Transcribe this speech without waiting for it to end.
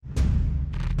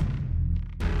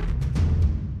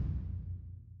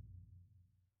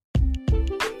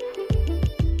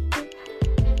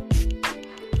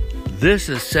This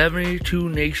is 72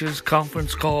 Nations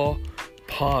Conference Call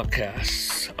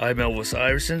Podcast. I'm Elvis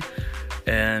Iverson,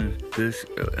 and this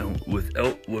with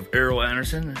Errol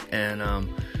Anderson and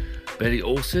Betty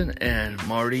Olson and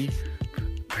Marty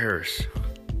Paris.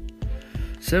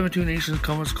 72 Nations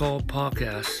Conference Call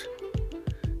Podcast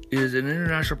is an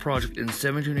international project in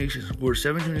 72 nations where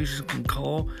 72 nations can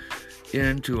call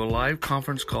into a live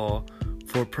conference call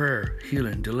for prayer,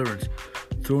 healing, deliverance,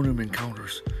 throne room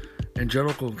encounters,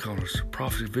 angelical encounters,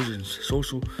 prophecy, visions,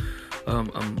 social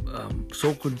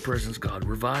presence, God,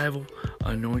 revival,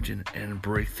 anointing, and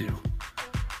breakthrough.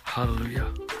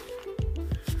 Hallelujah.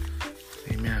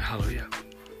 Amen. Hallelujah.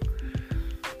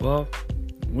 Well,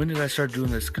 when did I start doing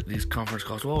these conference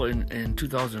calls? Well, in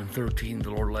 2013,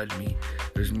 the Lord led me.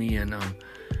 There's me and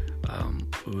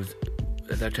it was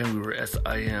at that time we were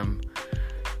SIM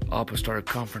Apostolic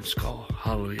Conference Call.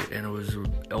 Hallelujah. And it was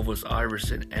Elvis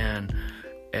Iverson and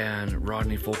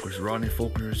Rodney Folkers. Rodney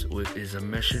Folkers is a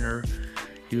missioner.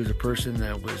 He was a person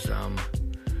that was, a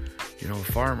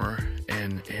farmer,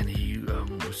 and he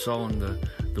was sawing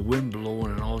the wind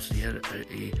blowing, and also he had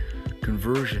a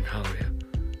conversion. Hallelujah.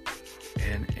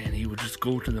 And he would just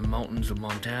go to the mountains of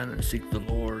Montana and seek the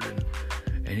Lord,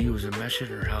 and he was a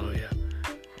missioner. Hallelujah.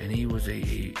 And he was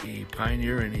a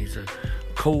pioneer, and he's a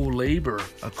co-laborer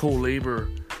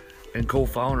and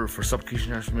co-founder for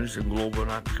Supplication National Ministry and Global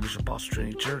Commission Apostle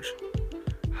Trinity Church.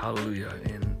 Hallelujah.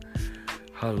 And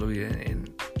hallelujah. And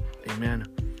amen.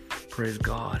 Praise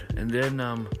God. And then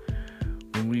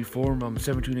when we formed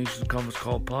 72 Nations Conference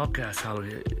Call Podcast,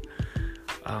 hallelujah,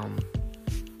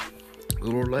 the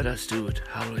Lord led us to it.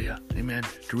 Hallelujah. Amen.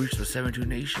 To reach the 72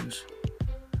 nations.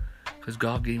 Because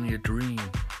God gave me a dream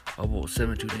about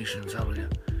 72 nations. Hallelujah.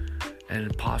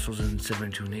 And apostles in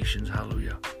 72 nations.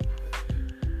 Hallelujah.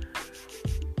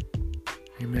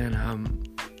 Amen.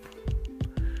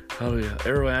 Hallelujah.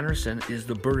 Errol Anderson is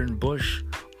the burden bush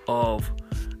of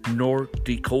North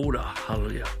Dakota.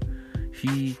 Hallelujah.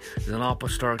 He is an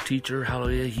apostolic teacher.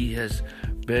 Hallelujah. He has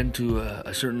been to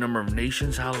a certain number of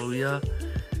nations. Hallelujah.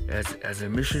 As a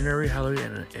missionary.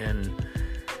 Hallelujah.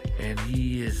 And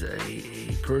he is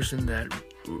a person that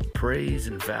prays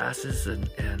and fasts and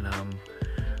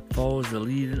follows the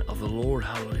leading of the Lord.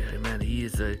 Hallelujah. Amen. He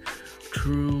is a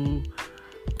true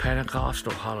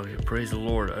Pentecostal, hallelujah, praise the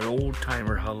Lord, an old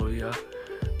timer, hallelujah,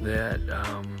 that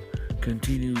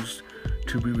continues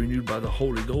to be renewed by the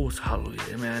Holy Ghost, hallelujah,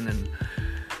 amen,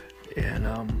 and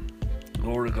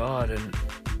glory to God,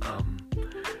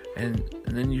 and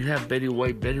then you have Betty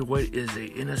White. Betty White is a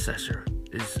intercessor,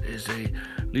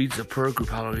 leads a prayer group,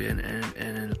 hallelujah,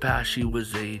 and in the past she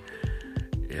was a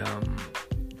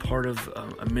part of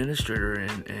administrator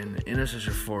and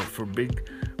intercessor for big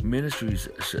ministries,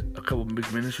 a couple of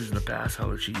big ministries in the past,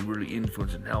 how she really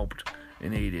influenced and helped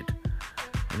and aided.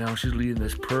 And now she's leading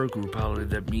this prayer group, hallelujah,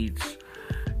 that meets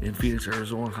in Phoenix,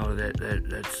 Arizona, hallelujah,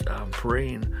 that's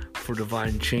praying for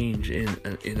divine change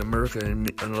in America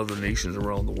and other nations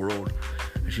around the world.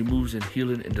 And she moves in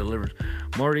healing and deliverance.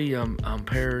 Marty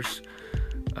Paris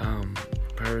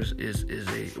is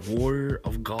a warrior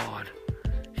of God.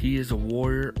 He is a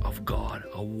warrior of God,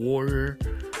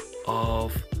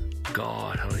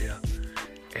 hallelujah.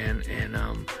 And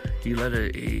he led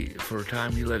for a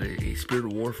time he led a spirit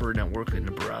warfare network in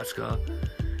Nebraska,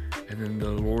 and then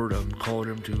the Lord called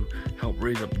him to help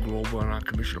raise up Global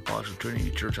Commission Apostle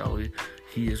Trinity Church. Hallelujah.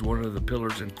 He is one of the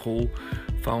pillars and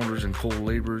co-founders and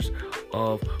co-laborers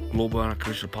of Global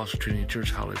Commission Apostle Trinity Church.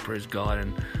 Hallelujah. Praise God.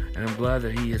 And I'm glad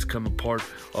that he has come a part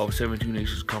of 72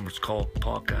 Nations Conference Call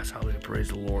Podcast. Hallelujah. Praise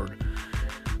the Lord.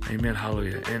 Amen.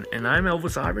 Hallelujah. And I'm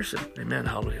Elvis Iverson. Amen.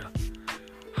 Hallelujah.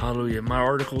 Hallelujah. My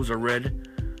articles are read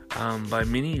by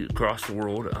many across the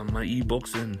world. My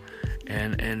ebooks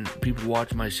and people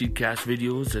watch my Seedcast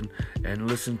videos and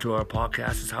listen to our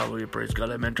podcasts. Hallelujah. Praise God.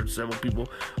 I mentored several people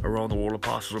around the world,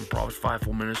 apostles and prophets,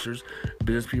 fivefold ministers,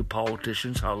 business people,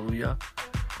 politicians. Hallelujah.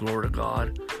 Glory to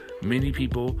God. Many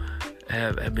people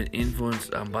have been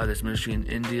influenced by this ministry in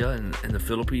India and the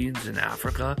Philippines and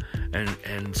Africa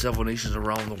and several nations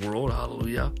around the world.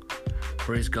 Hallelujah.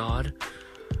 Praise God.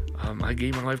 I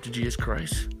gave my life to Jesus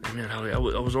Christ. Amen.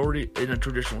 Hallelujah. I was already in a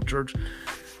traditional church,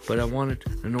 but I wanted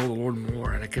to know the Lord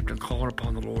more, and I kept on calling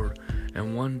upon the Lord.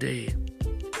 And one day,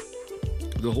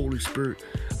 the Holy Spirit,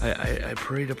 I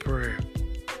prayed a prayer,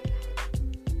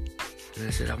 and I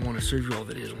said, I want to serve you all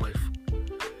the days of life.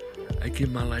 I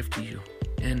give my life to you.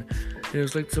 And it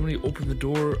was like somebody opened the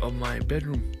door of my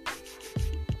bedroom,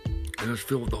 and it was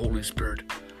filled with the Holy Spirit.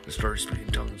 I started speaking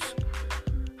tongues.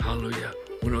 Hallelujah.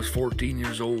 When I was 14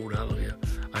 years old, hallelujah,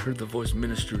 I heard the voice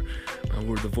minister my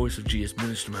word, the voice of Jesus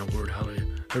minister my word, hallelujah.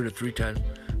 Heard it 3 times,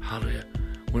 hallelujah.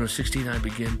 When I was 16, I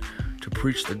began to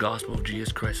preach the gospel of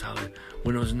Jesus Christ, hallelujah.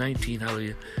 When I was 19,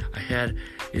 hallelujah, I had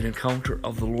an encounter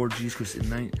of the Lord Jesus Christ,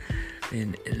 hallelujah,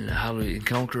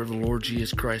 encounter of the Lord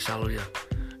Jesus Christ, hallelujah.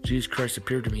 Jesus Christ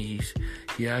appeared to me.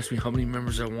 He asked me how many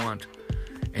members I want,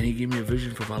 and he gave me a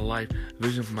vision for my life, a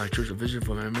vision for my church, a vision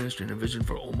for my ministry, and a vision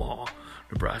for Omaha,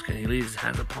 Nebraska. And he laid his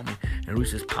hands upon me and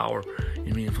released his power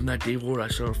in me. And from that day forward, I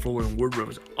started flowing in word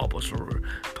reverence, apostle reverence,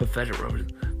 prophetic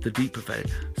reverence, the deep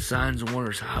prophetic, signs and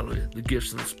wonders, hallelujah, the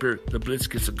gifts of the Spirit, the blitz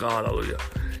gifts of God, hallelujah,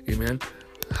 amen,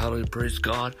 hallelujah, praise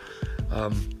God,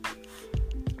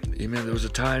 amen. There was a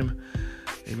time,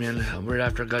 amen, right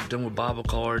after I got done with Bible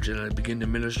college and I began to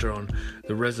minister on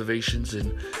the reservations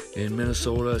in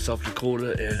Minnesota, South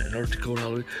Dakota, and North Dakota,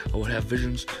 hallelujah. I would have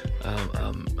visions,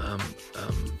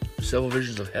 several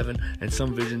visions of heaven and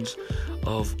some visions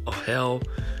of hell,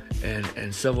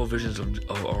 and several visions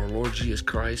of our Lord Jesus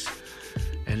Christ.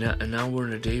 And now we're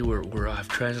in a day where I've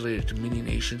translated to many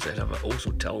nations, and I've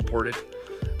also teleported,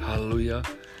 hallelujah.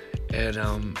 And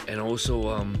also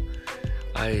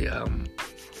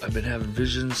I've been having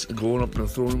visions, going up in the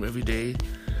throne room every day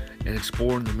and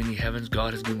exploring the many heavens.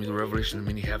 God has given me the revelation of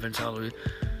many heavens, hallelujah.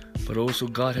 But also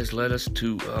God has led us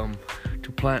to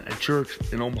plant a church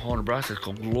in Omaha, Nebraska. It's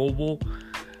called Global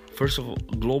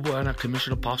Antioch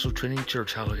Commission Apostle Training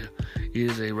Church, hallelujah. It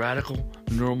is a radical,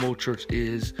 normal church. It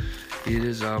is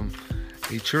a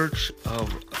church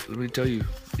of, let me tell you,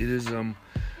 it is a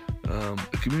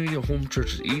community of home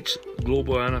churches. Each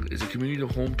Global Antioch is a community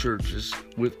of home churches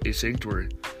with a sanctuary.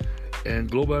 And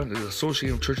Global Antioch is an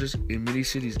association of churches in many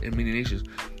cities and many nations.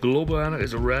 Global Antioch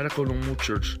is a radical, normal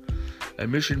church, a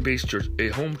mission-based church, a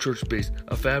home church-based,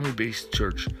 a family-based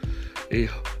church, a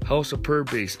house of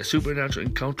prayer-based, a supernatural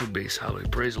encounter-based. Hallelujah.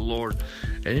 Praise the Lord.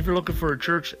 And if you're looking for a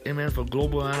church, amen, for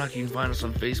Global Antioch, you can find us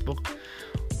on Facebook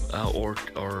or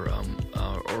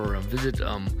visit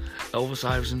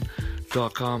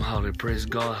ElvisIverson.com. Hallelujah. Praise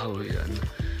God. Hallelujah.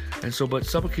 And so, but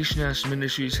Supplication National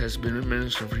Ministries has been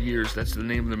ministering for years. That's the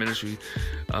name of the ministry.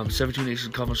 17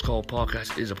 Nations Conference Call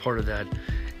podcast is a part of that.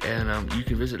 And you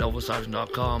can visit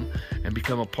ElvisIverson.com and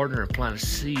become a partner and plant a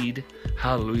seed.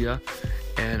 Hallelujah.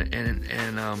 And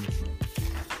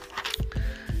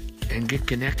get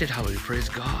connected. Hallelujah. Praise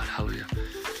God. Hallelujah.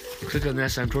 And click on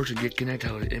that sign torch and get connected.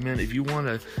 Hallelujah. Amen. If you want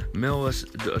to mail us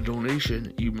a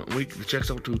donation, you make the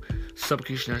checks out to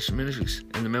Supplication National Ministries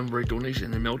and the member rate donation,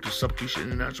 and then mail to Supplication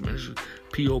International Ministries,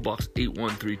 P.O. Box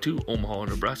 8132, Omaha,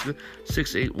 Nebraska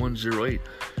 68108.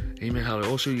 Amen.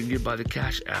 Hallelujah. Also, you can give by the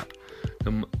Cash App.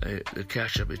 The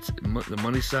Cash App, it's the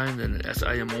money sign, then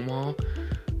SIM Omaha.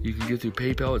 You can give through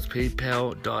PayPal. It's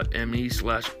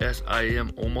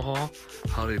paypal.me/SIM Omaha.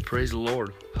 Hallelujah. Praise the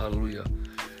Lord. Hallelujah.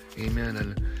 Amen.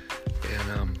 And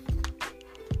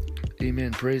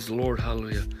amen. Praise the Lord.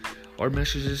 Hallelujah. Our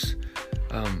messages,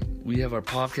 we have our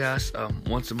podcast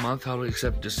once a month. Hallelujah.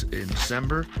 Except just in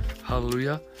December.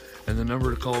 Hallelujah. And the number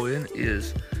to call in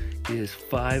is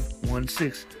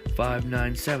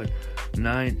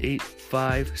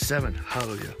 516-597-9857.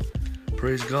 Hallelujah.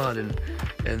 Praise God. And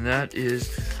that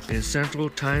is in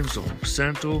Central Time Zone.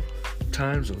 Central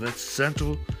Time Zone. That's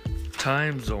Central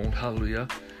Time Zone. Hallelujah.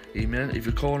 Amen. If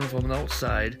you're calling from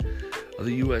outside of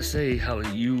the USA,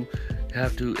 hallelujah, you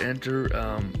have to enter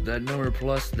that number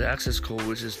plus the access code,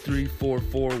 which is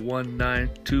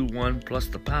 3441921 plus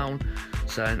the pound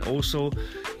sign. Also,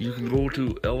 you can go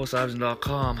to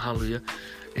ElvisIverson.com. Hallelujah.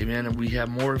 Amen. And we have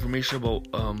more information about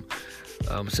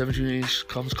 17 Nations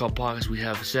Conference Call podcast. We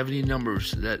have 70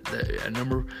 numbers, a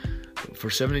number for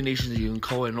 70 nations that you can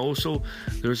call. And also,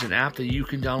 there's an app that you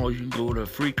can download. You can go to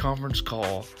Free Conference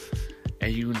Call,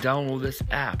 and you can download this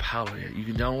app. Hallelujah. You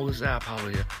can download this app.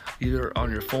 Hallelujah. Either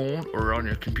on your phone or on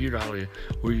your computer. Hallelujah.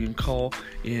 Where you can call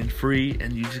in free,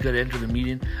 and you just got to enter the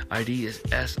meeting ID is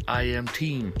SIM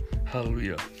Team.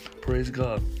 Hallelujah. Praise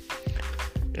God.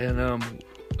 And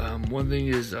one thing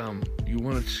is you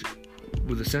want to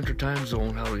with the Central Time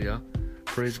Zone. Hallelujah.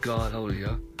 Praise God.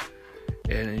 Hallelujah.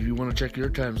 And if you want to check your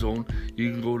time zone,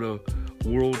 you can go to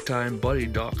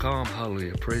worldtimebuddy.com.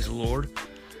 Hallelujah. Praise the Lord.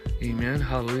 Amen.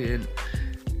 Hallelujah. And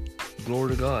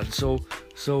glory to God. So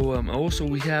also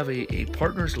we have a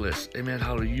partners list. Amen.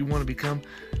 Hallelujah. You want to become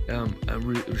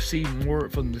receive more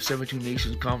from the 17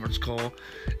 Nations Conference Call.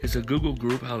 It's a Google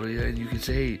group. Hallelujah. And you can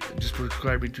say, hey, just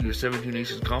subscribe to your 17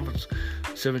 Nations Conference,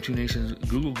 17 Nations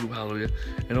Google group. Hallelujah.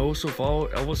 And also follow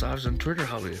Elvis Iverson on Twitter.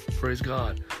 Hallelujah. Praise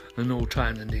God. And no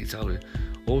times and dates. Hallelujah.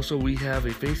 Also, we have a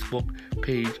Facebook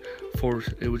page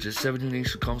which is 17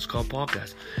 Nations Conference Call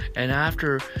podcast. And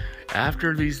after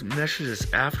these messages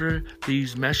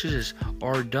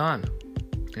are done,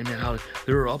 amen, hallelujah,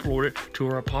 they're uploaded to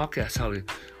our podcast. Hallelujah.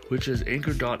 which is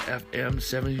Anchor.fm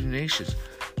 72 Nations.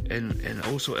 And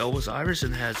also Elvis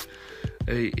Iverson has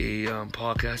a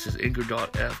podcast, is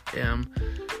Anchor.fm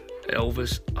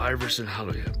Elvis Iverson.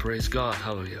 Hallelujah. Praise God.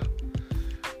 Hallelujah.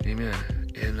 Amen.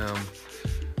 And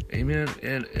amen.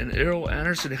 And Errol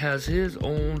Anderson has his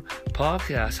own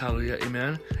podcast. Hallelujah.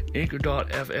 Amen.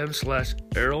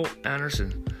 Anchor.fm/Errol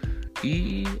Anderson.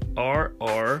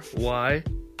 ERRYL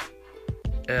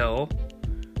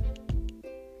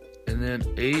and then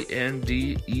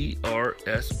ANDERSON.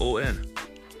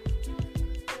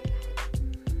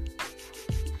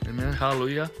 Amen.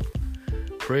 Hallelujah.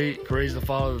 Praise the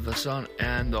Father, the Son,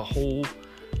 and the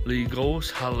Holy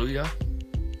Ghost. Hallelujah.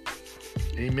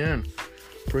 Amen.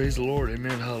 Praise the Lord.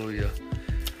 Amen. Hallelujah.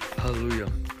 Hallelujah.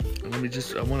 And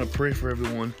I want to pray for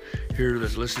everyone here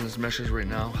that's listening to this message right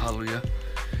now. Hallelujah.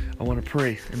 I want to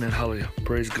pray. Amen. Hallelujah.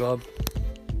 Praise God.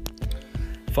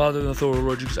 Father, in the authority of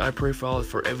Lord Jesus, I pray, Father,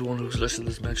 for everyone who's listening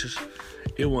to this message.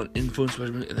 It will influence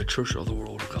in the church of the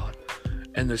world, oh God,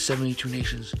 and the 72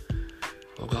 nations,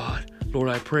 oh God. Lord,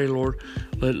 I pray, Lord,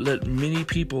 let many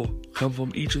people come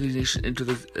from each of these nations into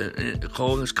this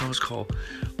call, this conference call,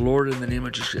 Lord, in the name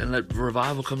of Jesus, and let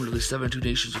revival come into the 72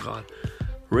 nations, oh God.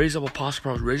 Raise up apostle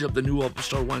prophets, raise up the new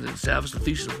apostolic ones, and establish the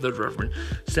thesis of the reverend,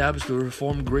 establish the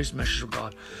reformed grace message of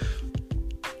God.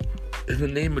 In the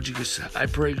name of Jesus, I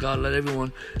pray, God, let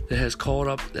everyone that has called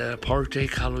up, that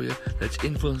partake, hallelujah, that's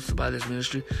influenced by this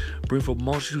ministry, bring forth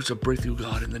multitudes of breakthrough,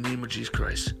 God, in the name of Jesus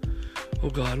Christ. Oh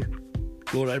God,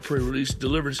 Lord, I pray, release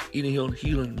deliverance,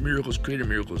 healing, miracles, creative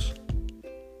miracles.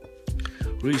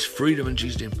 Release freedom in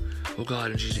Jesus' name. Oh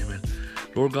God, in Jesus' name, amen.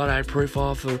 Lord God, I pray,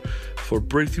 Father, for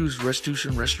breakthroughs,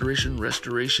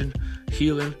 restoration,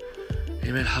 healing,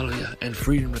 amen, hallelujah, and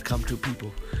freedom to come to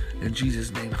people. In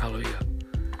Jesus' name, hallelujah.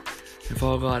 And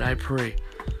Father God, I pray,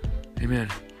 amen,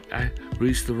 I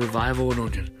release the revival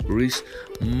anointing, release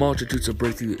multitudes of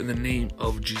breakthrough in the name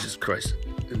of Jesus Christ.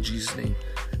 In Jesus' name,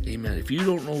 amen. If you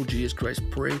don't know Jesus Christ,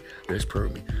 pray this prayer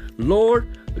with me.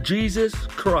 Lord Jesus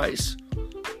Christ,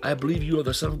 I believe you are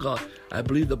the Son of God. I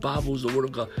believe the Bible is the Word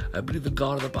of God. I believe the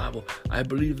God of the Bible. I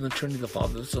believe in the Trinity, the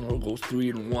Father, the Son, and the Holy Ghost,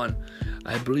 3 in 1.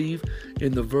 I believe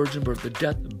in the virgin birth, the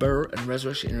death, burial, and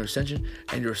resurrection, and your ascension,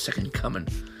 and your second coming.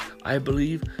 I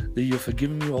believe that you have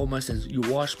forgiven me all my sins. You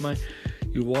washed me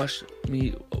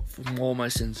from all my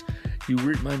sins. You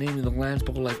written my name in the Lamb's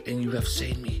Book of Life, and you have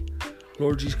saved me.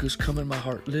 Lord Jesus, come in my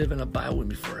heart, live and abide with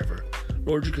me forever.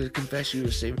 Lord Jesus, confess you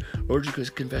as Savior. Lord Jesus,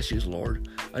 confess you as Lord.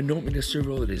 Anoint me to serve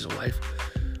you all the days of life.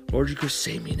 Lord Jesus,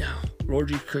 save me now. Lord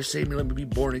Jesus, save me. Let me be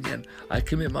born again. I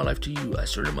commit my life to you. I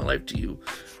surrender my life to you.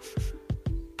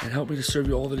 And help me to serve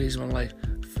you all the days of my life.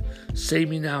 Save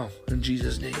me now in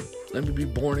Jesus' name. Let me be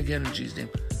born again in Jesus' name.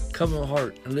 Come in my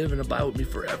heart and live and abide with me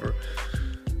forever.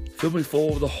 Fill me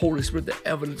full of the Holy Spirit, the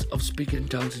evidence of speaking in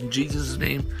tongues. In Jesus'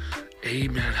 name,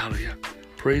 amen. Hallelujah.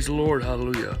 Praise the Lord.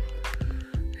 Hallelujah.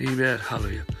 Amen.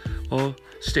 Hallelujah. Well,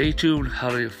 stay tuned.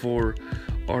 Hallelujah. For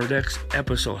our next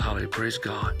episode. Hallelujah. Praise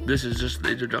God. This is just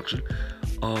the introduction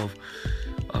of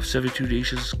 72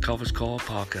 Nations Conference Call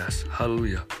podcast.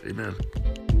 Hallelujah. Amen.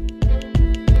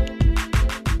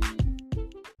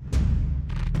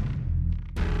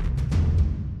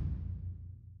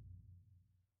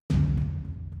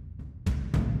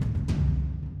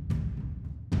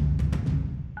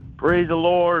 Praise the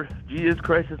Lord. Jesus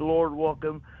Christ is Lord.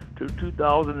 Welcome to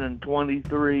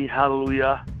 2023.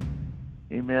 Hallelujah.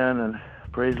 Amen. And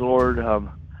praise the Lord.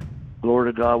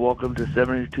 Glory to God. Welcome to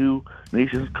 72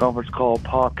 Nations Conference Call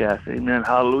podcast. Amen.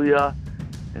 Hallelujah.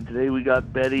 And today we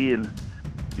got Betty, and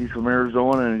she's from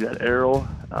Arizona, and we got Errol.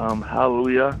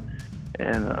 Hallelujah.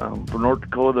 And from North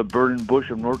Dakota, the Burning Bush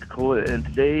of North Dakota. And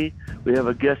today we have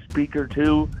a guest speaker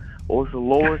too, also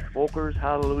Lois Folkers.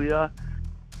 Hallelujah.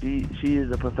 She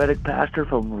is a prophetic pastor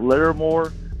from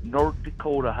Larimore, North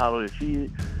Dakota. Hallelujah.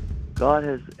 God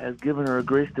has given her a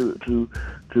grace to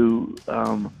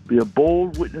be a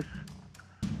bold witness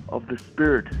of the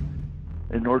Spirit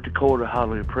in North Dakota.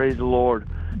 Hallelujah. Praise the Lord.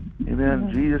 Amen.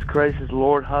 Mm-hmm. Jesus Christ is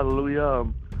Lord. Hallelujah.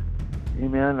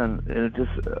 Amen. And it's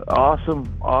just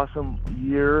awesome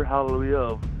year.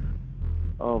 Hallelujah.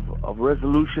 Of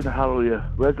resolution. Hallelujah.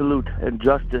 Resolute and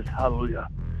justice. Hallelujah.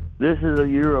 This is a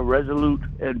year of resolute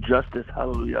and justice.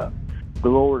 Hallelujah.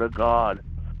 Glory to God.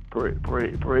 Praise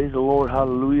the Lord.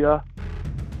 Hallelujah.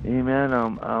 Amen.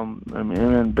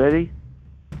 Amen. Betty?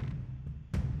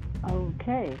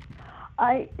 Okay.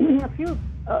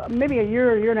 Maybe a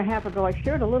year and a half ago, I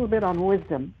shared a little bit on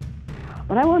wisdom.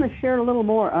 But I want to share a little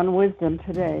more on wisdom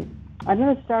today. I'm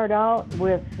going to start out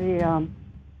with the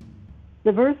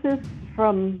verses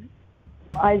from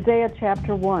Isaiah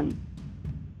chapter 1.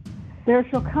 There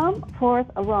shall come forth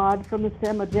a rod from the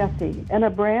stem of Jesse, and a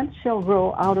branch shall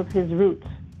grow out of his roots.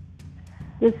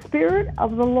 The Spirit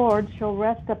of the Lord shall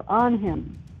rest upon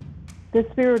him, the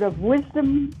Spirit of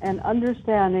wisdom and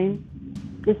understanding,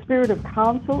 the Spirit of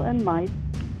counsel and might,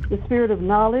 the Spirit of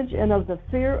knowledge and of the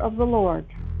fear of the Lord.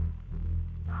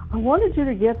 I wanted you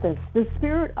to get this, the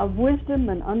Spirit of wisdom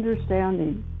and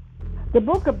understanding. The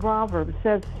book of Proverbs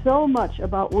says so much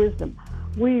about wisdom.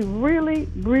 We really,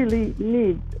 really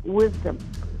need wisdom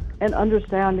and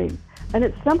understanding, and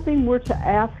it's something we're to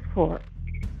ask for.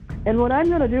 And what I'm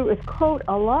going to do is quote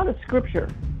a lot of scripture,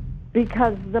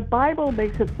 because the Bible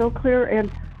makes it so clear, and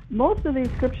most of these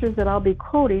scriptures that I'll be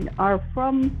quoting are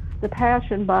from the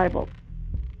Passion Bible.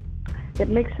 It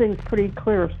makes things pretty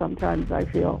clear sometimes, I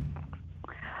feel.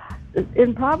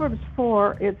 In Proverbs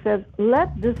 4, it says,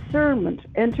 "Let discernment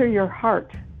enter your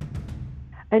heart,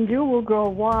 and you will grow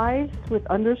wise with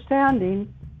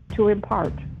understanding to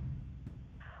impart.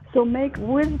 So make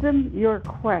wisdom your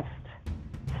quest.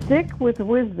 Stick with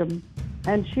wisdom,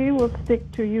 and she will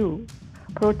stick to you,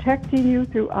 protecting you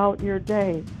throughout your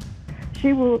day.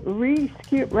 She will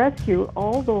rescue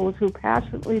all those who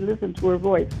passionately listen to her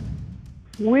voice.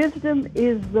 Wisdom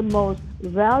is the most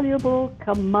valuable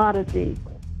commodity.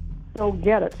 So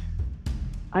get it."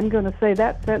 I'm going to say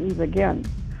that sentence again.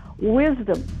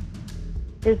 Wisdom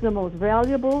is the most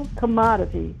valuable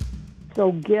commodity.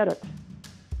 So get it.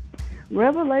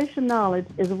 Revelation knowledge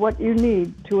is what you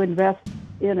need to invest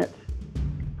in it.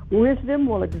 Wisdom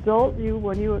will exalt you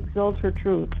when you exalt her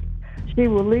truth. She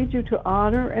will lead you to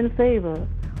honor and favor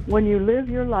when you live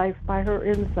your life by her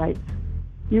insights.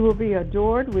 You will be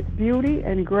adored with beauty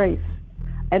and grace,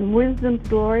 and wisdom's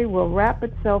glory will wrap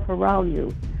itself around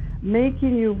you,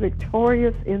 making you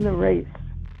victorious in the race.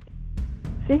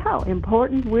 See how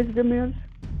important wisdom is?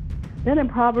 Then in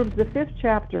Proverbs, the 5th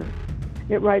chapter,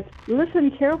 it writes, "Listen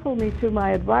carefully to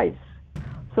my advice,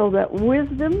 so that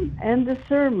wisdom and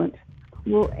discernment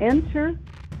will enter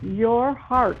your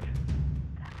heart,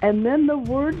 and then the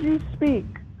words you speak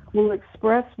will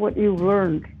express what you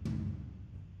learned."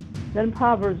 Then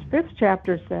Proverbs 5th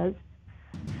chapter says,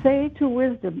 "Say to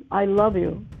wisdom, I love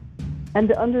you, and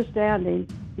to understanding,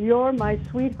 you're my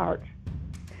sweetheart.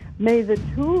 May the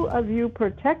two of you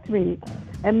protect me,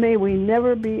 and may we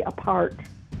never be apart."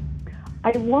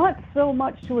 I want so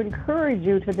much to encourage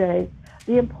you today,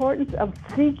 the importance of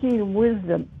seeking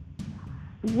wisdom.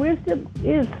 Wisdom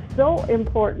is so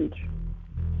important.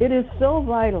 It is so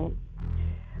vital.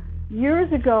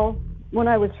 Years ago, when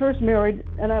I was first married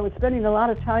and I was spending a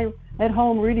lot of time at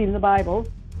home reading the Bible,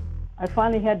 I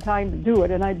finally had time to do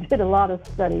it, and I did a lot of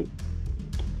study.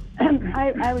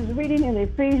 I was reading in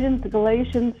Ephesians,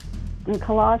 Galatians, and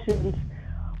Colossians,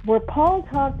 where Paul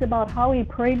talked about how he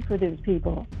prayed for these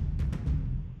people.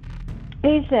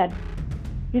 He said,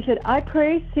 "I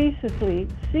pray ceaselessly,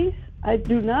 I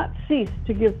do not cease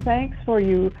to give thanks for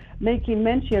you, making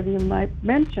mention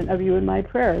of you in my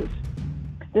prayers,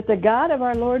 that the God of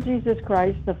our Lord Jesus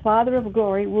Christ, the Father of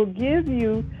glory, will give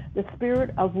you the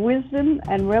spirit of wisdom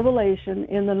and revelation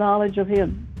in the knowledge of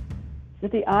him,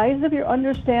 that the eyes of your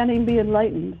understanding be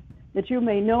enlightened, that you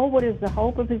may know what is the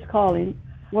hope of his calling,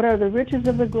 what are the riches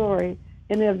of the glory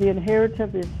and of the inheritance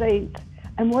of his saints,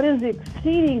 and what is the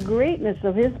exceeding greatness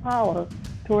of his power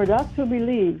toward us who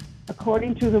believe,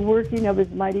 according to the working of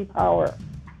his mighty power."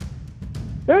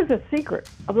 There's a secret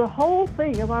of the whole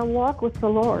thing of our walk with the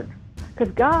Lord,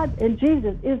 because God and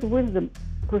Jesus is wisdom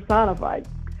personified.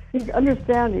 He's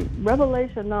understanding,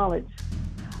 revelation knowledge,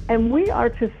 and we are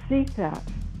to seek that.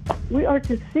 We are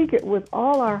to seek it with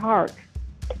all our heart.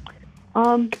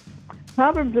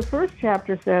 Proverbs, the 1st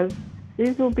chapter says,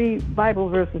 these will be Bible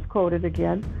verses quoted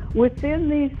again, "Within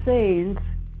these sayings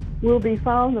will be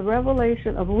found the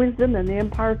revelation of wisdom and the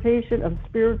impartation of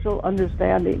spiritual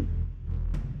understanding."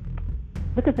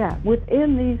 Look at that.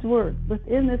 Within these words,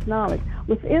 within this knowledge,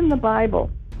 within the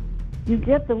Bible, you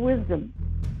get the wisdom.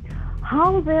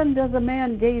 How then does a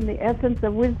man gain the essence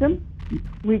of wisdom?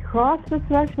 We cross the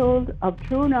threshold of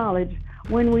true knowledge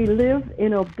when we live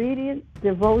in obedient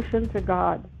devotion to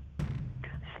God.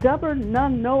 Stubborn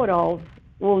none-know-it-alls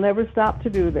will never stop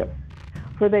to do this,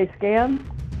 for they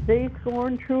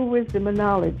scorn true wisdom and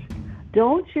knowledge.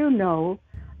 Don't you know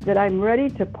that I'm ready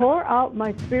to pour out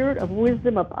my spirit of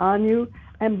wisdom upon you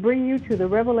and bring you to the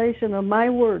revelation of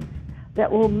my words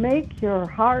that will make your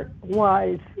heart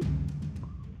wise?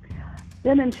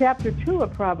 Then in chapter 2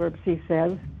 of Proverbs, he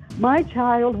says, "My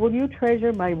child, will you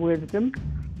treasure my wisdom?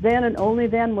 Then and only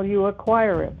then will you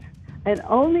acquire it. And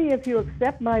only if you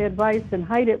accept my advice and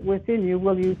hide it within you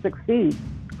will you succeed.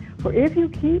 For if you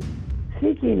keep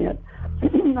seeking it,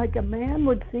 like a man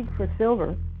would seek for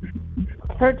silver,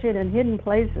 searching in hidden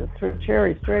places for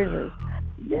cherished treasures.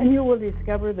 Then you will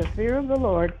discover the fear of the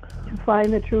Lord to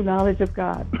find the true knowledge of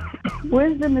God.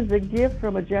 Wisdom is a gift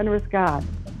from a generous God.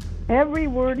 Every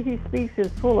word he speaks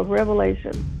is full of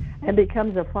revelation and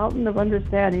becomes a fountain of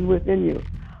understanding within you.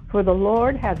 For the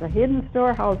Lord has a hidden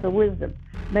storehouse of wisdom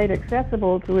made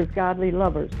accessible to his godly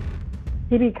lovers.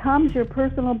 He becomes your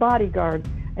personal bodyguard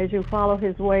as you follow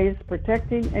his ways,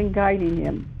 protecting and guiding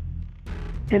him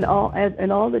in all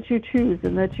that you choose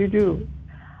and that you do.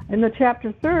 In the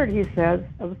chapter 3, he says,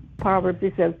 of Proverbs,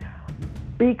 he says,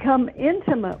 become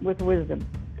intimate with wisdom.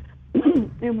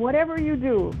 In whatever you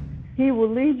do, he will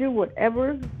lead you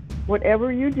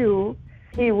whatever you do,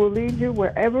 he will lead you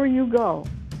wherever you go.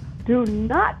 Do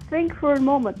not think for a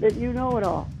moment that you know it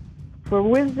all, for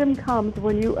wisdom comes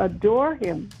when you adore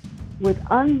him with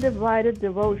undivided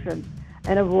devotion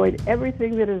and avoid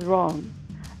everything that is wrong.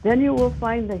 Then you will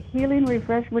find the healing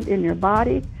refreshment in your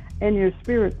body and your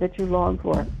spirit that you long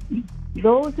for.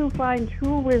 Those who find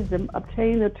true wisdom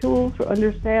obtain the tools for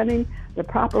understanding the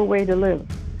proper way to live,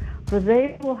 for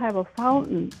they will have a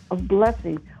fountain of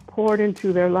blessing poured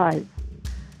into their lives.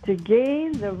 To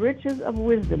gain the riches of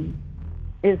wisdom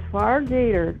is far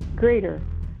greater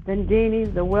than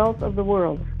gaining the wealth of the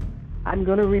world. I'm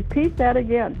going to repeat that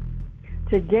again.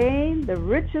 To gain the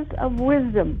riches of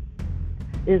wisdom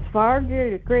is far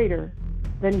greater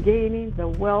than gaining the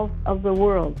wealth of the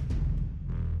world.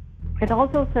 It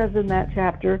also says in that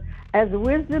chapter, as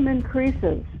wisdom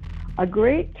increases, a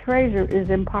great treasure is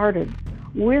imparted.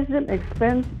 Wisdom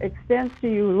extends to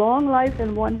you long life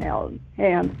in one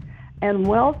hand and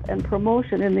wealth and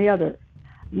promotion in the other.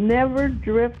 Never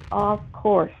drift off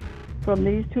course from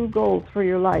these two goals for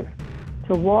your life,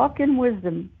 to walk in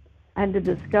wisdom and to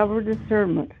discover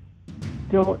discernment.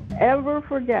 Don't ever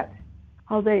forget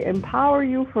how they empower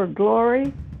you for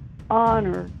glory,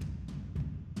 honor,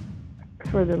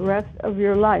 for the rest of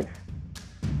your life.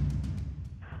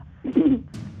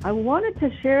 I wanted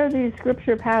to share these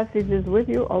scripture passages with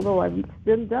you, although I've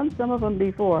done some of them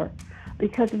before,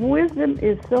 because wisdom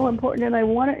is so important, and I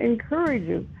want to encourage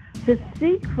you to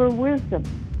seek for wisdom.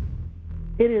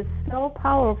 It is so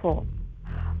powerful.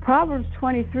 Proverbs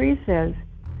 23 says,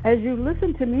 as you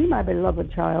listen to me, my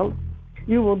beloved child,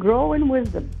 you will grow in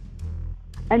wisdom,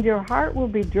 and your heart will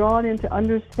be drawn into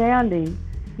understanding,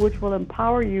 which will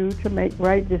empower you to make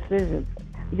right decisions.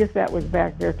 I guess that was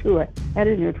back there too. I had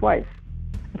it in here twice.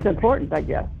 It's important, I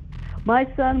guess. My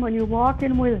son, when you walk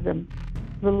in wisdom,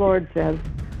 the Lord says,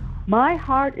 my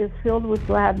heart is filled with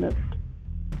gladness,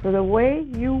 for the way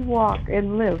you walk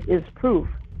and live is proof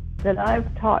that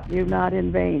I've taught you not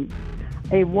in vain.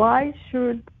 A wise,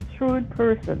 shrewd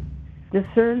person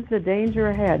discerns the danger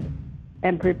ahead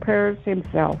and prepares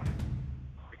himself.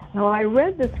 Now, I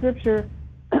read the scripture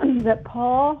that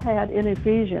Paul had in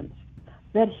Ephesians,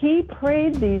 that he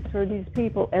prayed these for these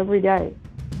people every day.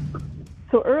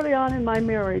 So early on in my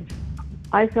marriage,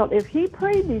 I felt if he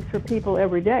prayed these for people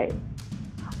every day,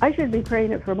 I should be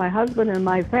praying it for my husband and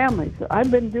my family. So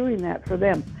I've been doing that for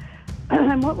them.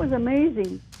 And what was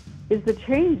amazing is the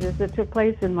changes that took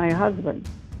place in my husband.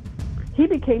 He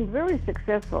became very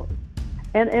successful.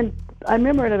 And I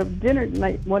remember at a dinner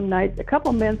night one night, a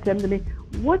couple men said to me,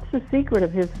 what's the secret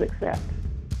of his success?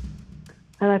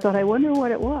 And I thought, I wonder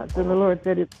what it was. And the Lord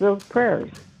said, it's those prayers.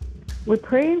 We're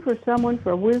praying for someone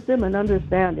for wisdom and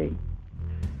understanding.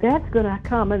 That's going to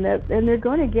come, and they're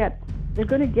going to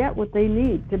get what they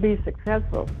need to be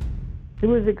successful. He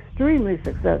was extremely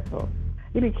successful.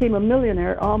 He became a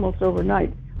millionaire almost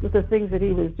overnight with the things that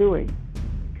he was doing.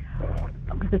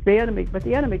 But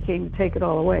the enemy came to take it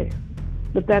all away.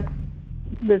 But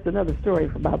there's another story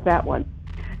about that one.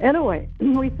 Anyway,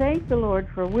 we thank the Lord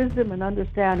for wisdom and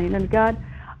understanding. And God,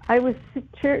 I was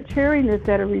sharing this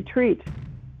at a retreat,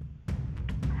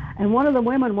 and one of the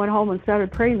women went home and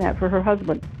started praying that for her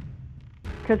husband,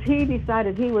 because he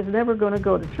decided he was never going to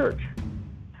go to church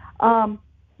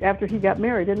after he got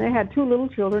married. And they had 2 little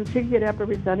children. She'd get up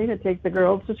every Sunday to take the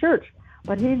girls to church,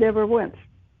 but he never went.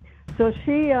 So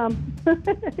she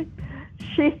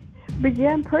she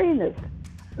began praying this.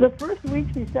 The first week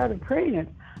she started praying it,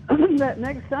 that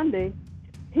next Sunday,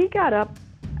 he got up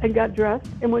and got dressed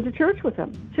and went to church with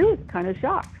him. She was kind of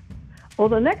shocked. Well,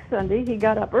 the next Sunday, he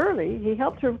got up early. He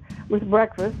helped her with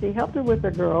breakfast. He helped her with the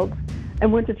girls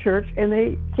and went to church. And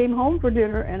they came home for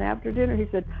dinner. And after dinner, he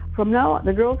said, from now on,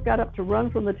 the girls got up to run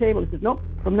from the table. He said, nope,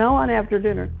 from now on after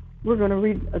dinner, we're going to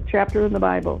read a chapter in the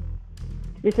Bible.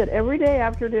 He said, every day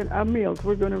after dinner, our meals,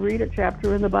 we're going to read a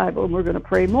chapter in the Bible, and we're going to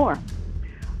pray more.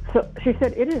 So she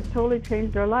said, it has totally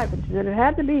changed our life. And she said, it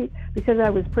had to be because I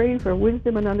was praying for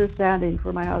wisdom and understanding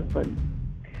for my husband.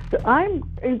 So I'm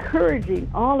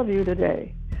encouraging all of you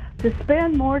today to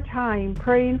spend more time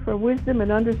praying for wisdom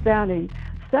and understanding.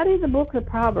 Study the book of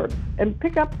Proverbs and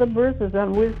pick up the verses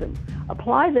on wisdom.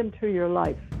 Apply them to your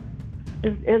life.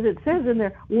 As it says in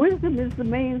there, wisdom is the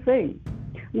main thing.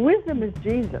 Wisdom is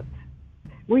Jesus.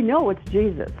 We know it's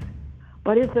Jesus,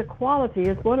 but it's a quality.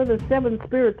 It's one of the 7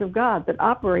 spirits of God that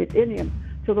operate in him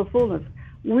to the fullness.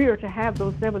 We are to have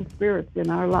those 7 spirits in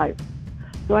our life.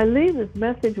 So I leave this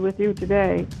message with you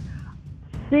today.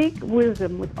 Seek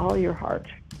wisdom with all your heart.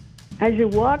 As you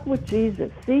walk with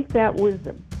Jesus, seek that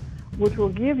wisdom, which will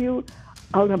give you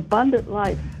an abundant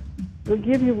life. It will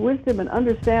give you wisdom and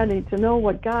understanding to know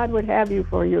what God would have you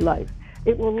for your life.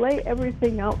 It will lay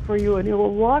everything out for you, and you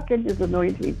will walk in his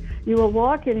anointing. You will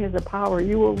walk in his power.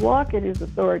 You will walk in his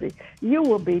authority. You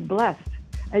will be blessed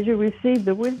as you receive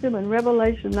the wisdom and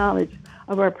revelation knowledge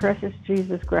of our precious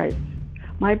Jesus Christ.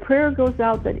 My prayer goes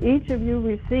out that each of you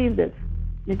receive this.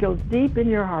 It goes deep in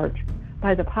your heart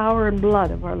by the power and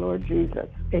blood of our Lord Jesus.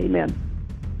 Amen.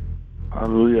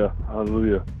 Hallelujah.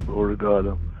 Hallelujah. Glory to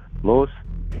God. Lois?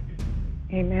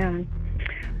 Amen.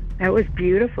 That was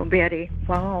beautiful, Betty.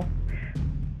 Wow.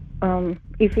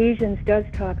 Ephesians does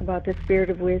talk about the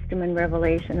spirit of wisdom and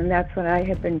revelation, and that's what I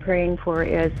have been praying for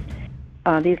as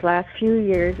these last few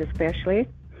years especially.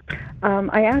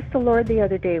 I asked the Lord the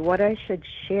other day what I should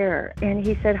share, and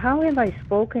he said, how have I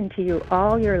spoken to you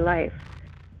all your life?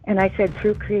 And I said,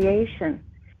 through creation.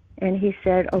 And he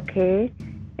said, okay,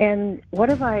 and what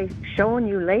have I shown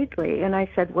you lately? And I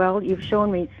said, well, you've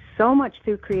shown me so much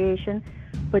through creation,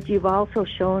 but you've also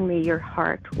shown me your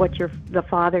heart, what the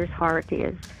Father's heart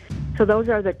is. So those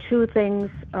are the 2 things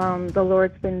the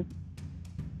Lord's been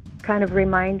kind of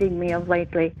reminding me of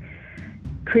lately.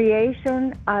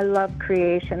 Creation, I love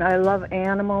creation. I love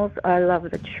animals. I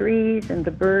love the trees and the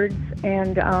birds.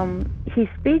 And he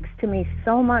speaks to me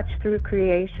so much through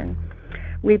creation.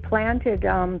 We planted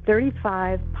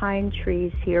 35 pine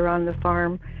trees here on the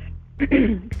farm,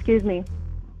 3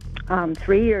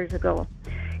 years ago.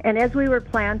 And as we were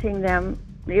planting them,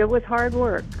 it was hard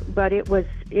work, but it was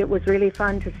really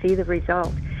fun to see the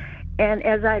result. And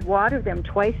as I'd water them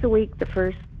twice a week, the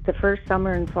first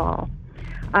summer and fall,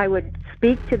 I would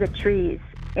speak to the trees,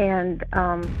 and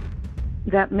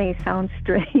that may sound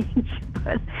strange,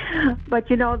 but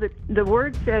you know, the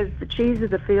word says the trees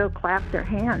of the field clap their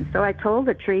hands. So I told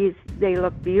the trees they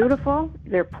look beautiful,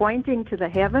 they're pointing to the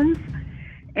heavens,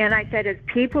 and I said, as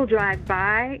people drive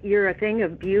by, you're a thing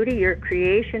of beauty, you're a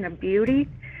creation of beauty.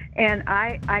 And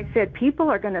I said, people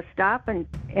are going to stop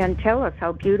and tell us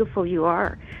how beautiful you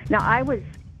are. Now, I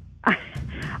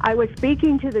was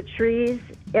speaking to the trees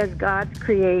as God's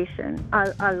creation.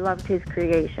 I loved his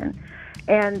creation.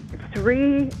 And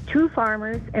 2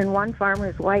 farmers and 1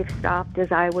 farmer's wife stopped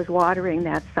as I was watering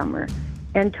that summer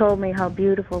and told me how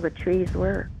beautiful the trees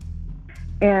were.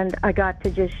 And I got to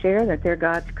just share that they're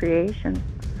God's creation.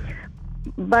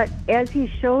 But as he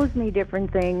shows me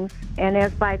different things, and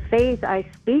as by faith I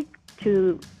speak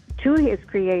to his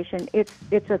creation, it's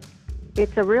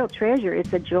a real treasure.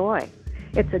 It's a joy.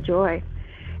 It's a joy.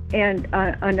 And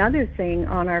another thing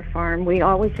on our farm, we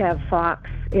always have fox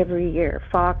every year,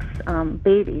 fox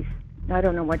babies. I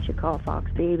don't know what you call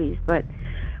fox babies, but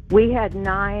we had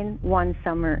 9 one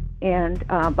summer, and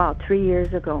about 3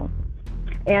 years ago.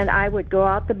 And I would go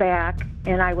out the back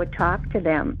and I would talk to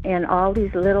them, and all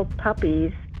these little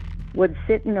puppies would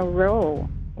sit in a row.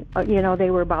 You know,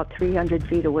 they were about 300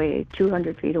 feet away,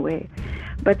 200 feet away.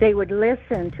 But they would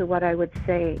listen to what I would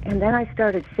say. And then I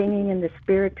started singing in the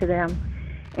spirit to them.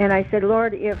 And I said,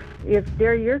 Lord, if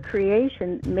they're your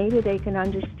creation, maybe they can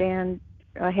understand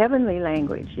a heavenly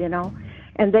language, you know.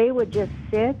 And they would just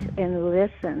sit and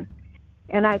listen.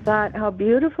 And I thought how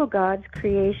beautiful God's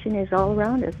creation is all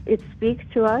around us. It speaks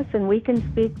to us, and we can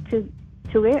speak to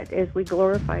it as we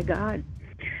glorify God.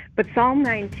 But Psalm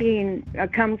 19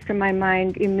 comes to my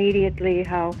mind immediately,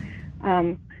 how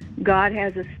God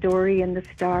has a story in the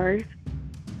stars,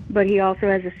 but he also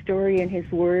has a story in his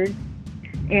word.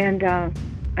 And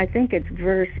I think it's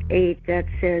verse 8 that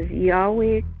says,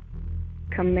 Yahweh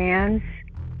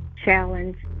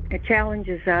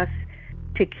challenges us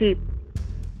to keep,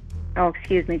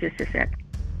 excuse me just a sec.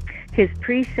 His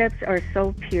precepts are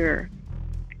so pure.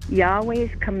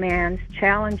 Yahweh's commands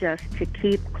challenge us to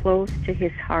keep close to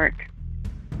his heart.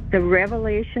 The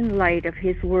revelation light of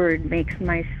his word makes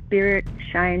my spirit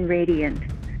shine radiant.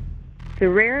 The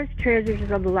rarest treasures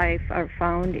of life are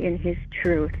found in his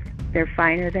truth. They're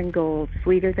finer than gold,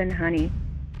 sweeter than honey.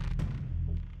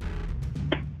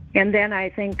 And then I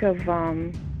think of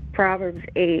Proverbs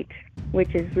 8,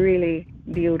 which is really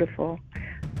beautiful.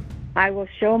 I will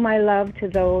show my love to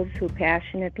those who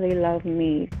passionately love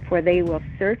me, for they will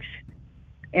search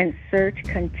and search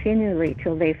continually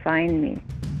till they find me.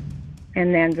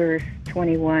 And then verse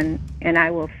 21, and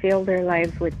I will fill their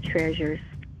lives with treasures.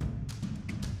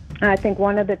 I think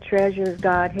one of the treasures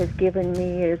God has given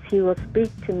me is He will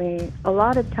speak to me a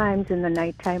lot of times in the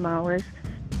nighttime hours,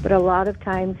 but a lot of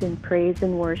times in praise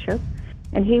and worship.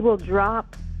 And He will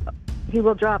drop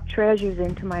treasures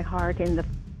into my heart in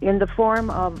the form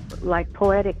of like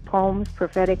poetic poems,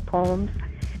 prophetic poems.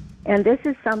 And this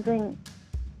is something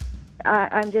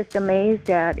I'm just amazed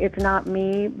at. It's not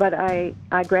me, but I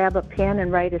grab a pen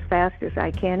and write as fast as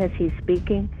I can as He's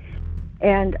speaking.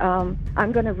 And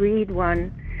I'm going to read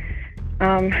one.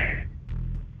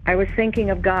 I was thinking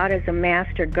of God as a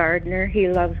master gardener. He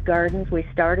loves gardens. We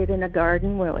started in a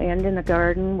garden. We'll end in a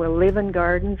garden. We'll live in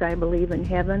gardens. I believe in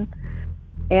heaven.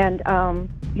 And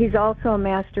He's also a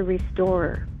master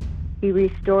restorer. He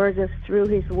restores us through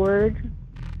His Word,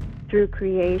 through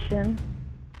creation,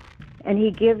 and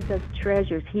He gives us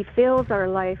treasures. He fills our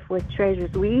life with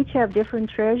treasures. We each have different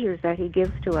treasures that He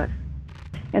gives to us.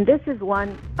 And this is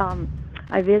one.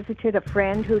 I visited a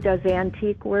friend who does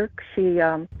antique work. She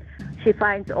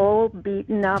finds old,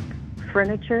 beaten-up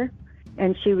furniture,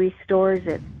 and she restores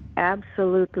it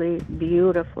absolutely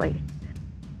beautifully.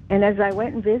 And as I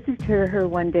went and visited her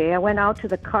one day, I went out to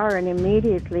the car, and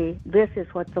immediately, this is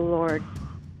what the Lord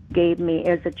gave me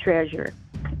as a treasure.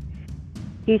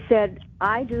 He said,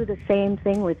 I do the same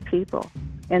thing with people.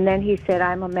 And then He said,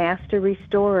 I'm a master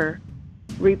restorer,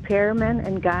 repairman,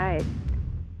 and guide.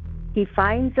 He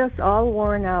finds us all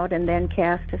worn out and then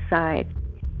cast aside.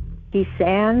 He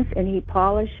sands and He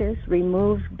polishes,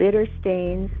 removes bitter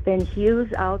stains, then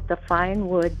hews out the fine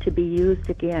wood to be used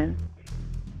again.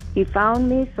 He found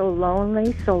me so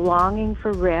lonely, so longing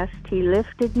for rest. He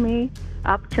lifted me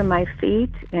up to my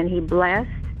feet and He blessed.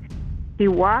 He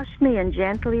washed me and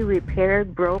gently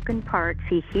repaired broken parts.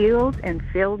 He healed and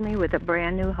filled me with a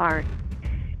brand new heart.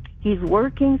 He's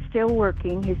working, still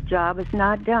working. His job is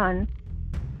not done.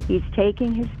 He's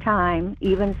taking His time,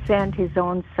 even sent His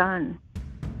own Son.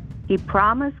 He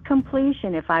promised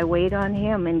completion if I wait on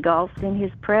Him, engulfed in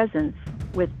His presence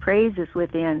with praises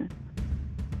within.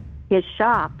 His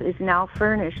shop is now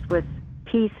furnished with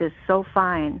pieces so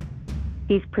fine.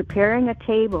 He's preparing a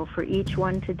table for each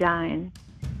one to dine.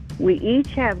 We each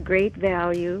have great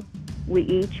value. We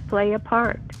each play a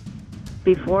part.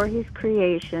 Before His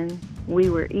creation, we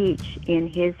were each in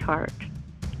His heart.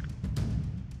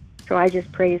 So I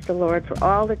just praise the Lord for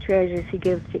all the treasures He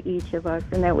gives to each of us,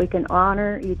 and that we can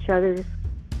honor each other's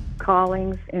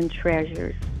callings and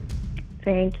treasures.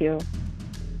 Thank you.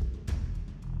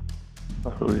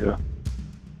 Hallelujah.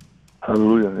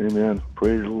 Hallelujah. Amen.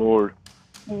 Praise the Lord.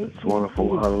 It's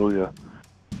wonderful. Hallelujah.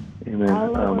 Amen.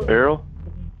 Hallelujah. Errol?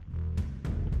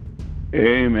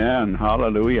 Amen.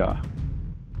 Hallelujah.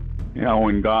 You know,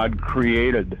 when God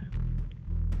created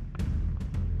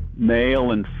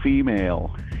male and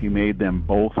female, He made them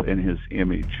both in His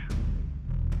image.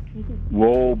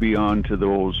 Woe be unto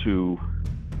those who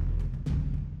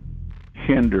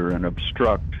hinder and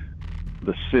obstruct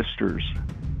the sisters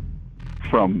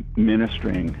from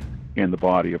ministering in the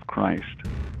body of Christ.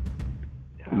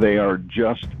 They are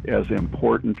just as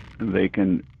important. They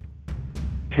can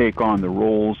take on the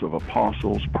roles of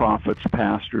apostles, prophets,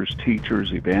 pastors,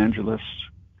 teachers, evangelists.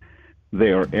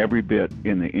 They are every bit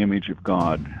in the image of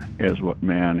God as what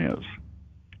man is.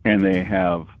 And they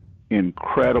have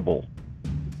incredible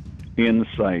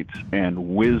insights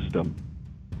and wisdom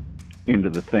into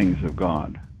the things of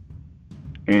God.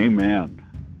 Amen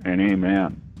and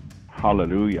amen.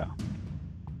 Hallelujah.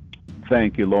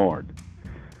 Thank you, Lord.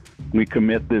 We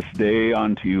commit this day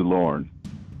unto you, Lord.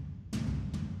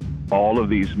 All of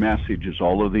these messages,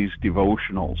 all of these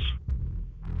devotionals,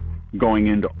 going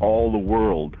into all the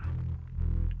world,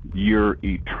 your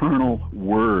eternal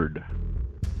word,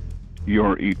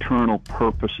 your eternal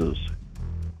purposes,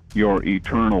 your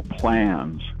eternal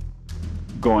plans,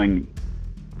 going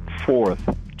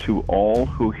forth to all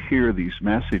who hear these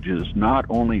messages, not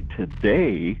only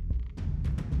today,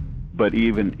 but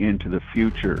even into the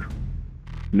future,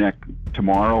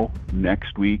 tomorrow,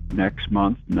 next week, next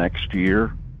month, next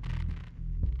year,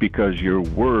 because your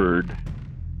word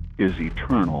is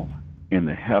eternal in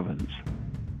the heavens.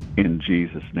 In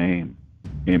Jesus' name,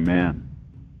 amen.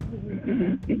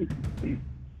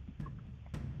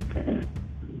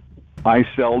 I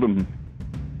seldom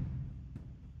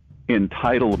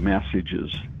entitle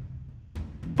messages,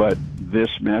 but this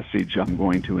message I'm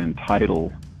going to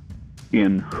entitle,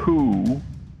 In Who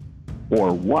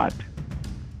or What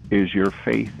Is Your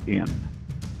Faith In?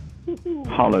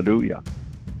 Hallelujah.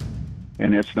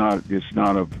 And it's not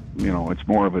it's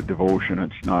more of a devotion.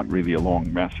 It's not really a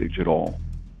long message at all.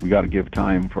 We got to give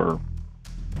time for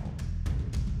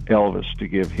Elvis to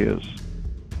give his.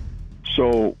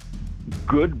 So,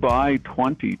 goodbye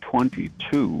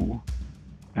 2022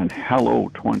 and hello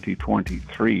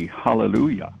 2023.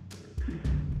 Hallelujah.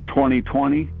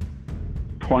 2020,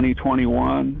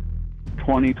 2021,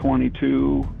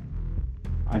 2022,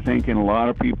 I think in a lot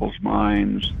of people's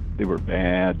minds, they were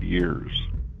bad years.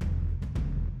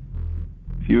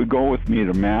 If you would go with me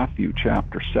to Matthew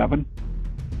chapter 7.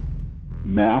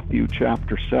 Matthew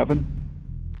chapter 7.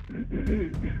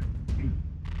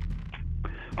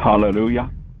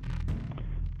 Hallelujah.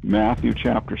 Matthew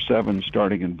chapter 7,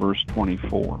 starting in verse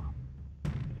 24.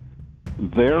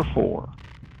 Therefore,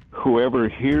 whoever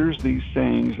hears these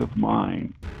sayings of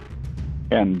mine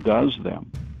and does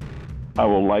them, I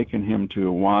will liken him to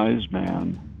a wise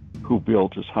man who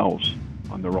built his house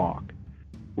on the rock.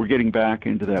 We're getting back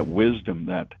into that wisdom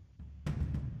that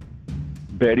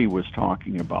Betty was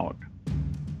talking about.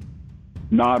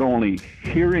 Not only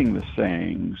hearing the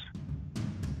sayings,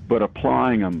 but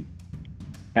applying them,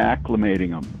 acclimating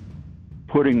them,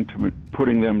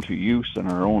 putting them to use in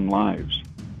our own lives.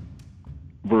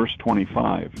 Verse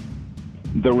 25,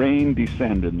 the rain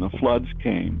descended, and the floods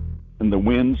came, and the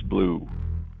winds blew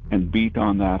and beat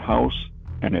on that house,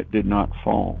 and it did not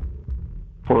fall,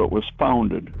 for it was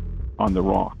founded on the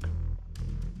rock.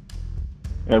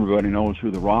 Everybody knows who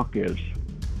the rock is.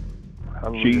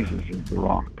 Hallelujah. Jesus is the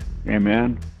rock.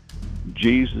 Amen.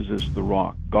 Jesus is the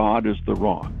rock. God is the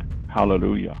rock.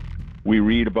 Hallelujah. We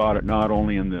read about it not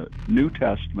only in the New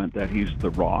Testament that he's the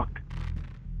rock,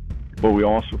 but we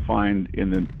also find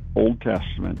in the Old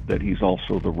Testament that he's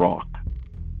also the rock.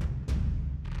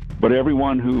 But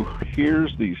everyone who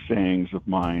hears these sayings of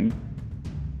mine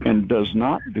and does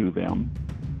not do them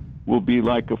will be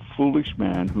like a foolish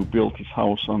man who built his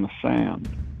house on the sand.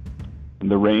 And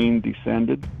the rain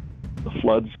descended, the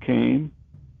floods came,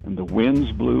 and the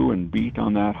winds blew and beat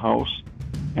on that house,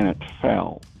 and it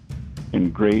fell,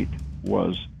 and great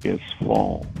was its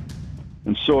fall.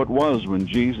 And so it was when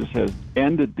Jesus had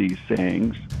ended these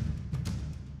sayings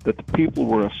that the people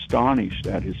were astonished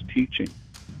at his teaching,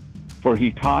 for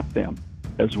he taught them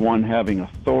as one having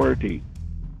authority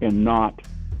and not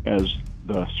as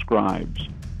the scribes.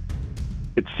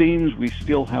 It seems we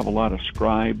still have a lot of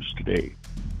scribes today.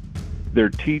 Their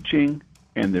teaching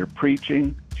and their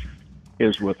preaching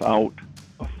is without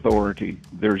authority.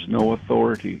 There's no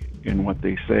authority in what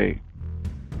they say.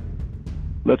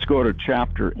 Let's go to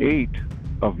chapter 8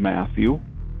 of Matthew,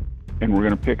 and we're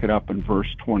going to pick it up in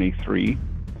verse 23.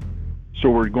 So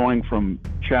we're going from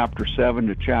chapter 7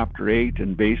 to chapter 8,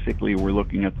 and basically we're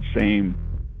looking at the same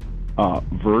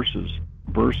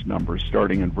verse numbers,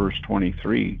 starting in verse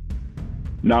 23.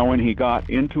 Now when he got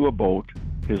into a boat,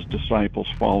 his disciples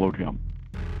followed him.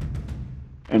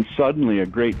 And suddenly a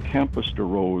great tempest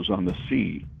arose on the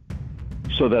sea,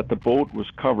 so that the boat was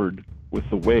covered with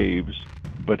the waves,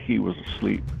 but he was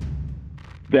asleep.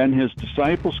 Then his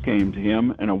disciples came to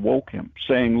him and awoke him,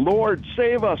 saying, Lord,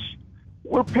 save us,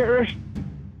 we're perished.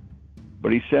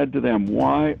 But he said to them,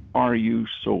 why are you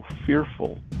so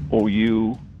fearful, O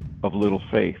you of little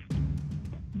faith?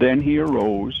 Then he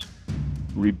arose,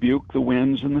 rebuked the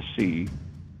winds and the sea,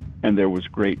 and there was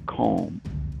great calm.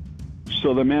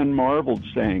 So the men marveled,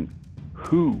 saying,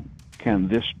 who can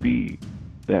this be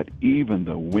that even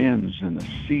the winds and the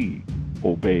sea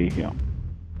obey him?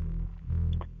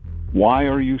 Why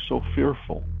are you so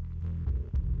fearful,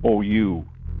 O you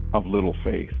of little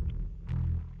faith?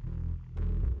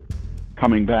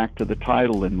 Coming back to the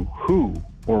title, and who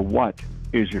or what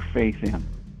is your faith in?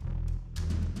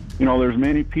 You know, there's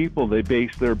many people, they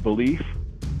base their belief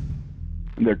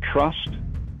and their trust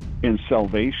in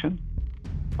salvation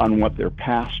on what their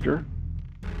pastor,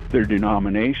 their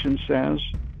denomination says,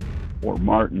 or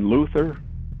Martin Luther,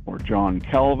 or John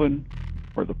Calvin,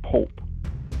 or the Pope.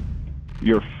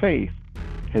 Your faith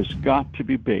has got to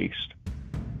be based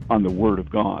on the Word of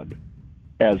God,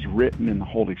 as written in the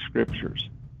Holy Scriptures,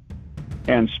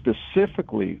 and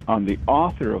specifically on the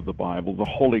author of the Bible, the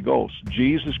Holy Ghost.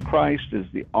 Jesus Christ is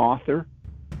the author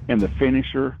and the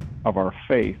finisher of our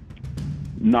faith,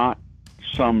 not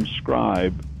some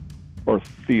scribe or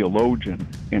theologian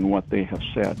in what they have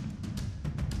said.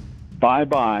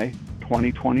 Bye-bye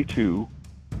 2022,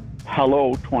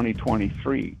 hello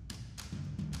 2023.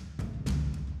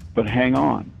 But hang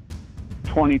on,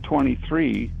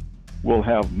 2023 will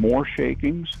have more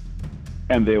shakings,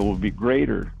 and they will be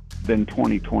greater than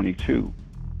 2022.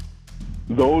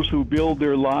 Those who build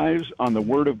their lives on the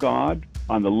Word of God,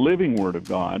 on the living Word of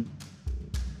God,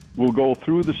 will go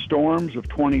through the storms of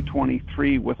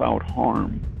 2023 without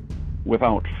harm,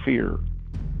 without fear.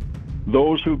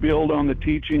 Those who build on the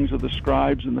teachings of the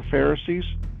scribes and the Pharisees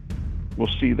will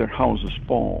see their houses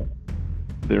fall.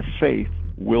 Their faith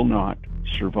will not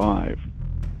survive.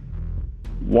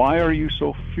 Why are you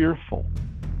so fearful,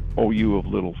 O you of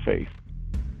little faith?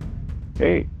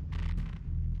 Hey,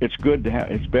 it's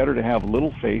better to have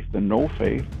little faith than no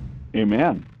faith.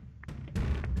 Amen.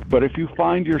 But if you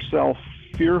find yourself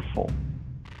fearful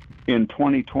in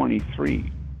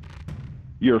 2023,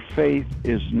 your faith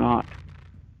is not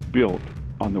built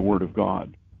on the Word of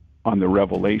God, on the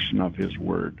revelation of His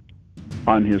Word,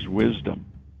 on His wisdom.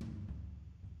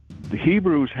 The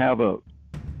Hebrews have a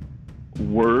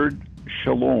word,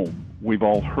 shalom. We've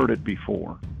all heard it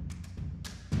before.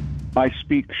 I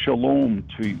speak shalom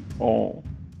to you all,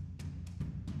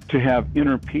 to have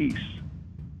inner peace,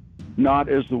 not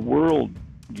as the world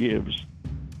gives,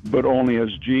 but only as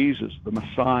Jesus, the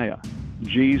Messiah,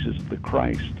 Jesus, the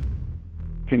Christ,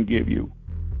 can give you.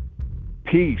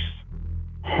 Peace,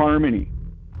 harmony,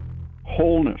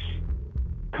 wholeness,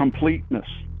 completeness,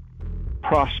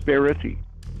 prosperity,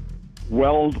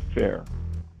 welfare,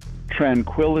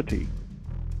 tranquility,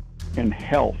 and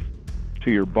health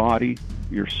to your body,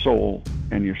 your soul,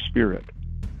 and your spirit.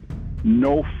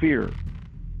 No fear.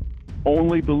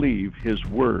 Only believe His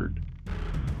Word.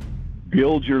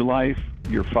 Build your life,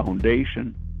 your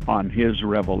foundation, on His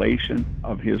revelation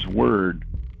of His Word,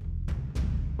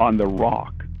 on the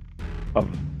rock of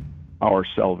our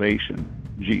salvation,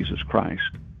 Jesus Christ.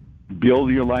 Build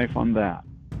your life on that,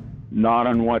 not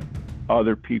on what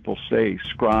other people say,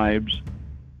 scribes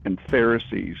and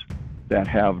Pharisees that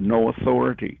have no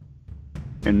authority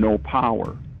and no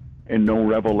power and no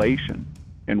revelation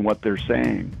in what they're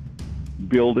saying.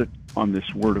 Build it on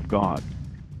this Word of God.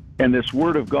 And this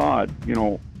Word of God,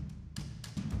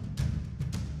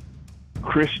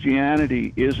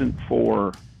 Christianity isn't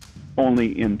for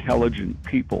only intelligent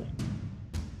people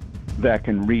that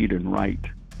can read and write.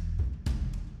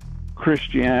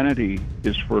 Christianity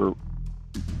is for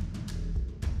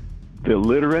the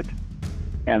literate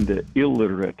and the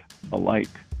illiterate alike.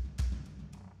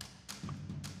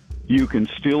 You can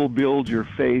still build your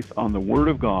faith on the Word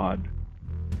of God,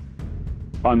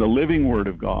 on the living Word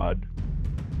of God,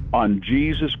 on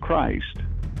Jesus Christ,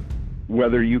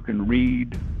 whether you can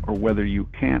read or whether you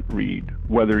can't read,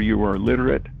 whether you are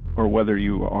literate or whether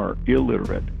you are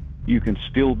illiterate. You can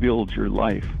still build your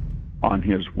life on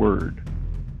His Word.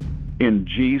 In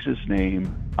Jesus'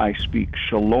 name, I speak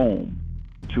shalom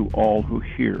to all who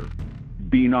hear.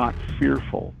 Be not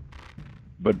fearful,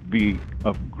 but be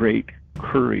of great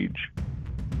courage.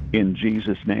 In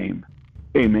Jesus' name,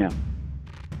 amen.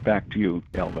 Back to you,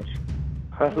 Elvis.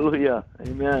 Hallelujah.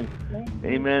 Amen.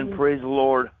 Amen. Praise the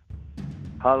Lord.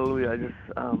 Hallelujah. I just,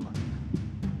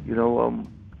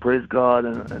 praise God,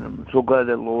 and I'm so glad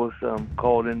that Lois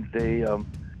called in today.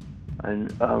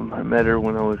 I met her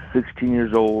when I was 16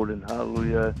 years old, and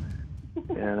hallelujah.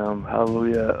 And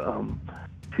hallelujah.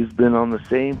 She's been on the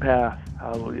same path.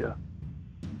 Hallelujah.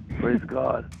 Praise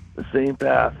God. The same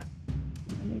path.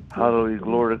 Hallelujah.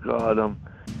 Glory to God.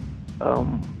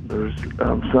 There's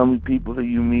some people that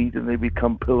you meet and they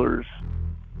become pillars.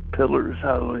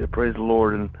 Hallelujah. Praise the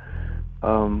Lord. And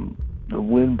the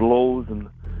wind blows and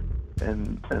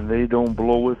they don't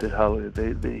blow with it.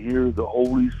 Hallelujah. They hear the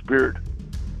Holy Spirit.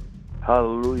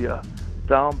 Hallelujah.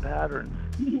 Sound patterns.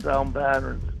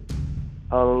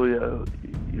 Hallelujah.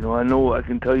 I know I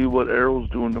can tell you what Errol's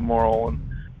doing tomorrow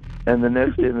and the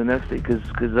next day because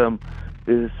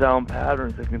there's sound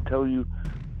patterns. I can tell you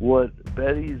what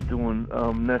Betty's doing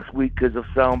next week because of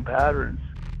sound patterns.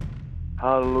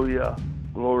 Hallelujah.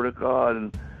 Glory to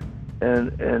God.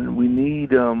 And we need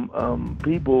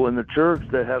people in the church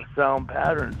that have sound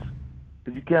patterns.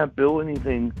 Because you can't build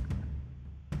anything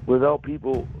without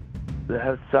people that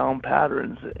have sound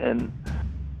patterns. And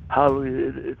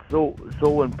hallelujah, it's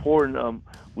so important.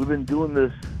 We've been doing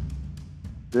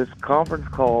this conference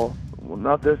call. Well,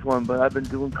 not this one, but I've been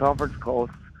doing conference calls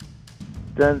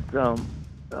since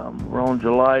around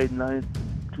July 9th,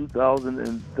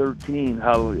 2013.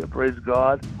 Hallelujah. Praise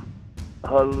God.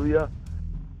 Hallelujah.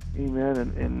 Amen.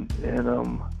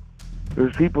 And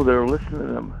there's people that are listening to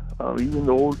them. Even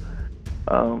the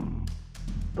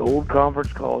old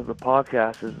conference calls, the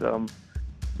podcasts,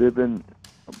 they've been,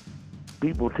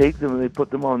 people take them and they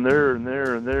put them on there and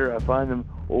there and there. I find them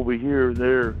over here,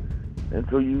 there. And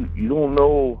so you don't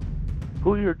know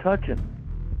who you're touching.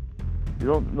 You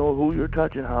don't know who you're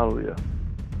touching. Hallelujah.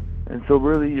 And so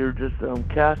really you're just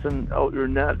casting out your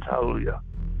nets. Hallelujah.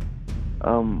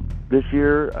 This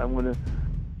year I'm going to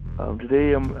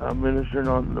Today I'm ministering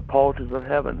on the politics of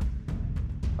heaven.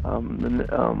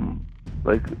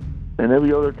 Like, and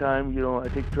every other time, I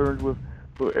take turns with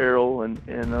Errol, and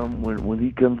when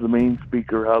he comes the main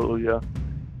speaker, hallelujah.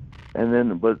 And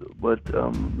then, but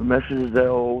the messages that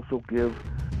I'll also give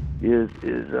is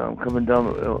coming down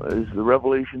is the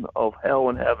revelation of hell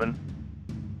and heaven,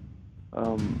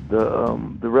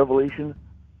 the revelation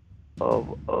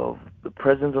of the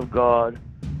presence of God,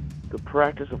 the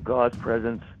practice of God's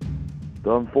presence,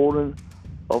 the unfolding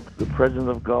of the presence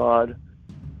of God,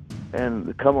 and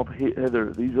the come up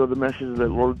hither. These are the messages that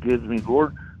the Lord gives me. The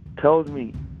Lord tells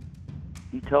me.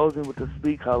 He tells me what to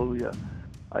speak. Hallelujah.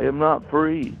 I am not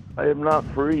free. I am not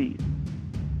free.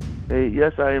 Hey,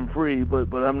 yes, I am free,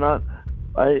 but I'm not.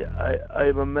 I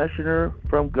am a messenger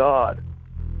from God.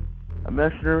 A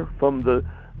messenger from the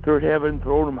third heaven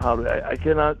throne room. Hallelujah. I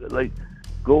cannot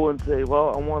go and say, well,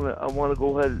 I want to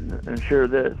go ahead and share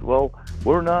this. Well,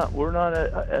 we're not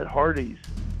at Hardee's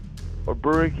or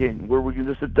Burger King where we can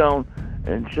just sit down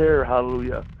and share.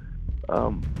 Hallelujah.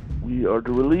 We are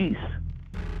to release.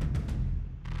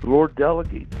 The Lord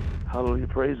delegates. Hallelujah.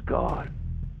 Praise God.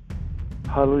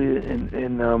 Hallelujah.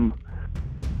 And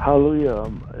hallelujah.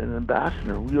 An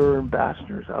ambassador. We are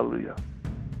ambassadors. Hallelujah.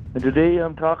 And today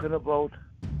I'm talking about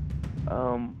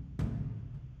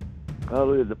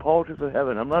hallelujah, the politics of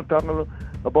heaven. I'm not talking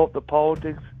about the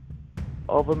politics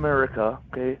of America,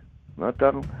 okay? I'm not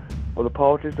talking about the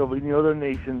politics of any other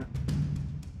nation.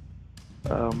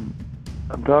 I'm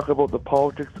talking about the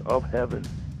politics of heaven.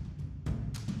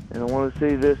 And I want to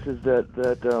say this is that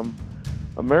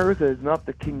America is not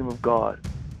the kingdom of God.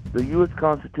 The U.S.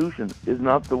 Constitution is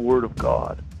not the Word of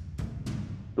God.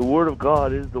 The Word of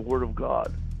God is the Word of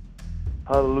God.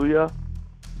 Hallelujah.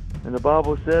 And the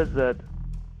Bible says that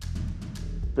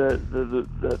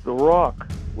the rock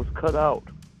was cut out.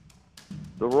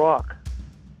 The rock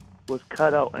was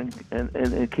cut out and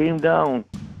it came down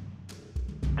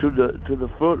to the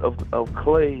foot of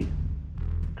clay,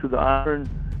 to the iron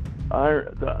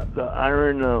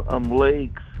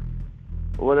legs,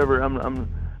 or whatever.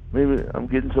 Maybe I'm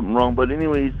getting something wrong, but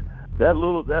anyways, that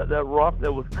rock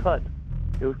that was cut,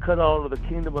 it was cut out of the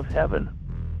kingdom of heaven.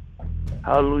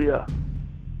 Hallelujah.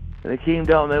 And it came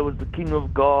down. That was the kingdom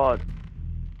of God.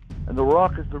 And the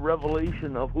rock is the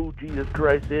revelation of who Jesus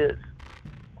Christ is.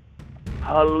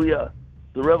 Hallelujah.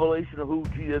 The revelation of who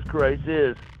Jesus Christ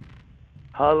is.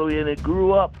 Hallelujah. And it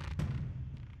grew up.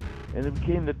 And it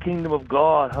became the kingdom of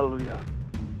God. Hallelujah.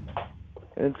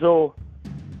 And so,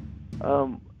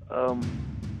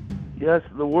 yes,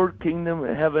 the word kingdom,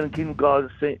 heaven, and kingdom of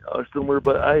God are similar,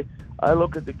 but I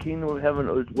look at the kingdom of heaven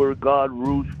as where God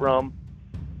rules from,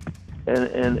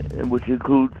 and which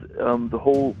includes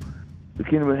the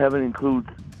kingdom of heaven includes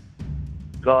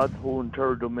God's whole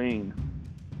entire domain.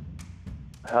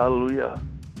 Hallelujah.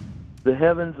 The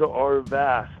heavens are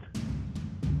vast.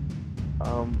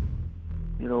 I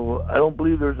don't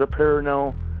believe there's a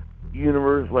parallel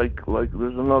universe like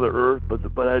there's another Earth,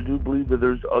 but I do believe that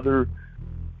there's other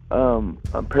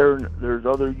there's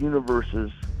other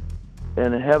universes,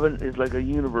 and heaven is like a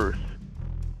universe,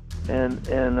 and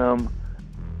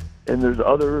there's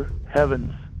other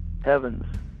heavens.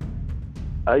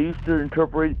 I used to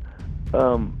interpret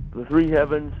the three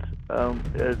heavens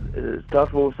as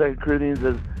talks about 2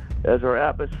 Corinthians as our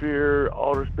atmosphere,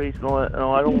 outer space, and all that.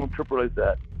 No, I don't interpret like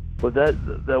that. But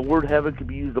that word heaven can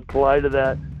be used to apply to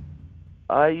that.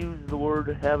 I use the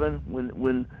word heaven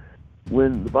when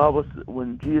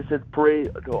Jesus said, "Pray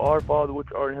to our Father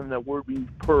which art in heaven." That word means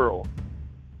pearl.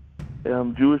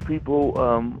 Jewish people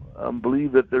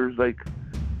believe that there's like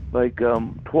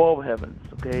 12 heavens,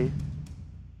 okay?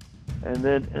 And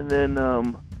then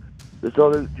this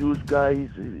other Jewish guy,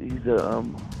 he's a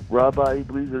rabbi. He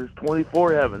believes there's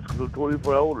 24 heavens because there's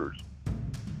 24 elders.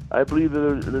 I believe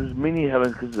that there's many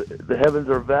heavens because the heavens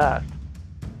are vast.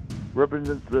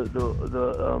 Represents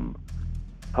the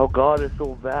how God is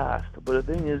so vast. But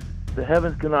the thing is, the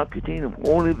heavens cannot contain him.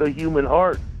 Only the human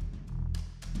heart.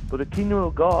 But the kingdom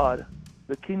of God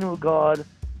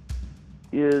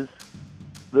is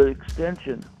the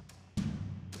extension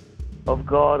of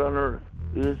God on earth.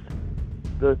 It is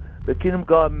the kingdom of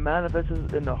God manifests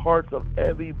in the hearts of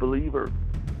every believer.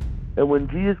 And when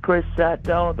Jesus Christ sat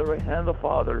down at the right hand of the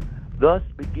Father, thus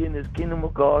began his kingdom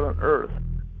of God on earth.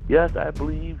 Yes, I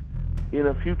believe in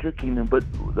a future kingdom, but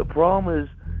the problem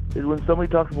is when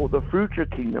somebody talks about the future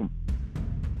kingdom,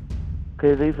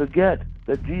 okay, they forget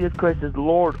that Jesus Christ is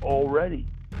Lord already.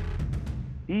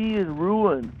 He is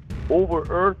ruling over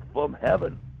earth from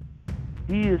heaven.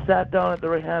 He is sat down at the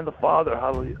right hand of the Father.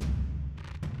 Hallelujah.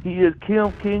 He is King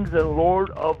of kings and Lord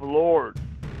of lords.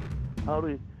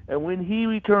 Hallelujah. And when he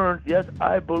returns, yes,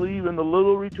 I believe in the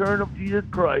little return of Jesus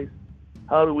Christ.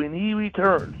 Hallelujah. When he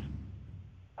returns,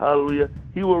 hallelujah,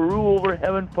 he will rule over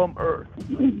heaven from earth.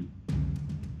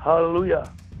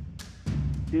 Hallelujah.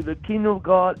 See, the kingdom of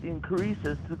God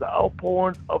increases through the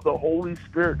outpouring of the Holy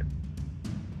Spirit.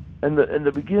 And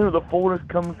the beginning of the fullness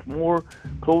comes more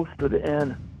close to the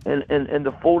end. And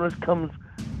the fullness comes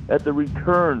at the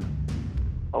return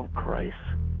of Christ.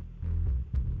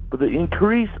 But the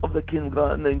increase of the kingdom of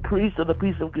God and the increase of the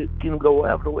peace of the kingdom of God will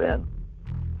have no end.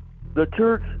 The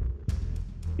church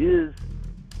is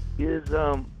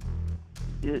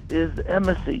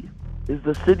embassy, is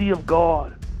the city of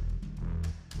God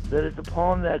that is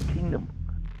upon that kingdom.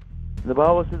 The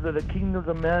Bible says that the kingdoms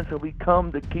of man shall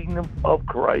become the kingdom of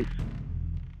Christ.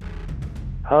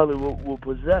 Hallelujah. We'll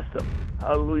possess them.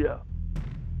 Hallelujah.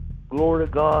 Glory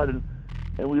to God.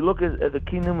 And we look at the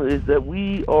kingdom is that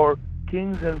we are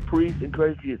kings and priests in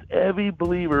Christ Jesus. Every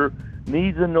believer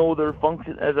needs to know their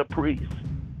function as a priest.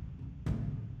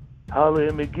 Hallelujah.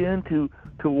 And begin to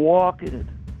walk in it.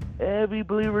 Every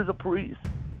believer is a priest.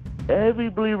 Every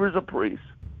believer is a priest.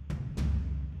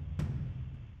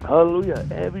 Hallelujah.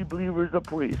 Every believer is a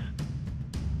priest.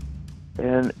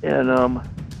 And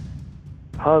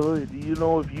hallelujah. Do you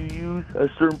know if you use a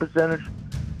certain percentage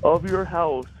of your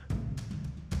house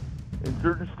in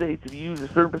certain states, if you use a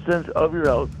certain percentage of your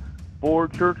house for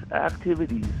church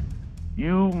activities,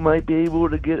 you might be able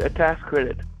to get a tax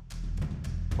credit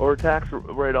or a tax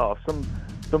write-off. Some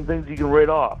things you can write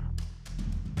off.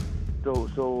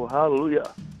 So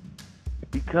hallelujah.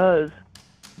 Because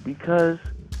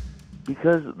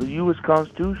the U.S.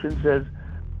 Constitution says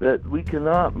that we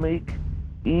cannot make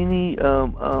any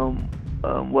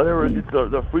whatever against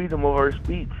the freedom of our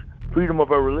speech, freedom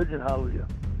of our religion, hallelujah.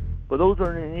 But those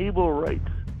are enable rights.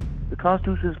 The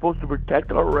Constitution is supposed to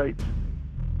protect our rights,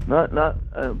 but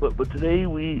today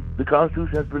the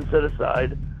Constitution has been set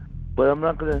aside. But I'm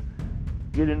not going to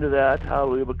get into that,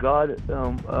 hallelujah. But God,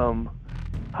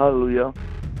 hallelujah.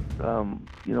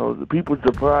 The people's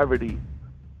depravity.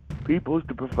 People's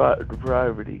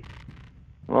depravity.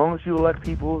 As long as you elect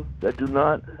people that do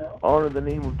not honor the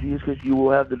name of Jesus Christ, you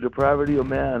will have the depravity of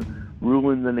man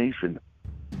ruling the nation.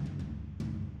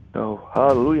 So,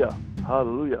 hallelujah,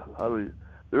 hallelujah, hallelujah.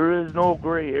 There is no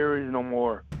gray areas no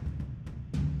more.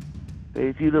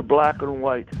 It's either black or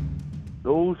white.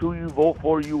 Those who you vote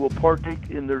for, you will partake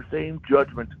in their same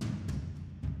judgment.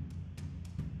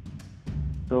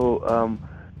 So,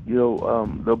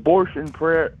 the abortion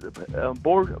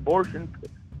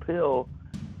pill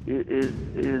is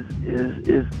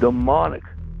demonic.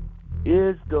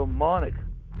 Is demonic.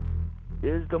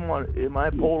 Am I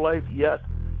pro-life? Yes,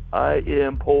 I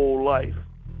am pro-life.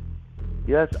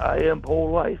 Yes, I am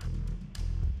pro-life.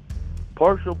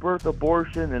 Partial birth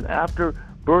abortion and after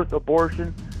birth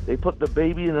abortion, they put the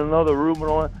baby in another room and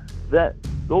all that.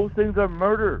 Those things are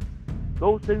murder.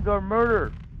 Those things are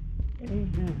murder.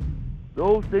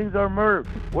 Those things are murder.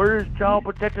 Where is Child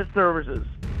Protective Services?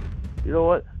 You know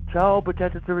what? Child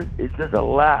Protective Service is just a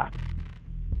laugh.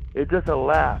 It's just a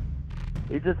laugh.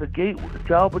 It's just a gate.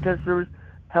 Child Protective Service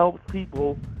helps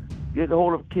people get a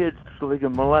hold of kids so they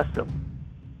can molest them.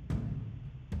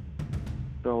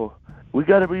 So we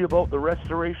got to be about the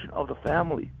restoration of the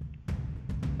family.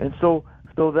 And so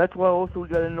that's why also we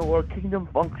got to know our kingdom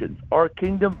functions. Our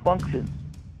kingdom functions.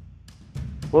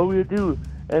 What we do.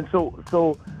 And so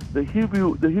the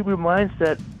Hebrew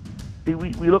mindset, see,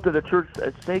 we look at the church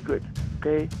as sacred,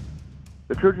 okay?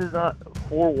 The church is not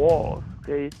four walls,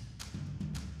 okay?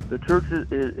 The church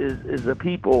is a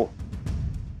people,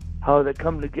 how they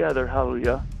come together,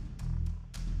 hallelujah.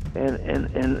 And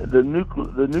the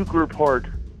nuclear part,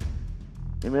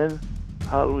 amen,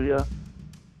 hallelujah,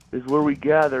 is where we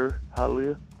gather,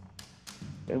 hallelujah,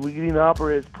 and we can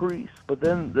operate as priests. But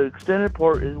then the extended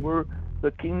part is where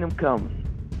the kingdom comes,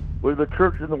 where the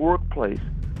church in the workplace,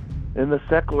 in the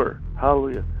secular,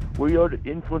 hallelujah, where you are to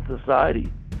influence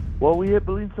society. Well, we had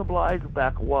believed some lies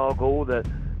back a while ago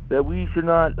that we should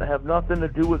not have nothing to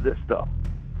do with this stuff.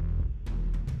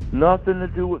 Nothing to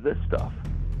do with this stuff.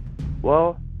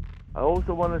 Well, I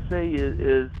also want to say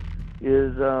is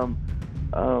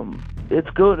it's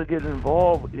good to get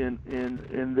involved in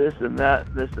this and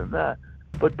that,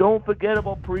 but don't forget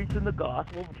about preaching the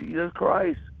gospel of Jesus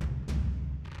Christ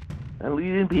and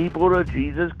leading people to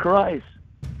Jesus Christ.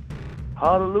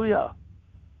 Hallelujah.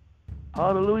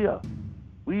 Hallelujah.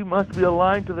 We must be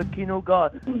aligned to the kingdom of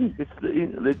God. It's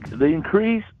the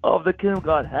increase of the kingdom of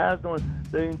God has no end.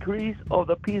 The increase of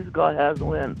the peace of God has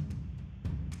no end.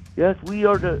 Yes, we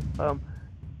are to. I'm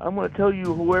going to tell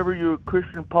you, whoever you're a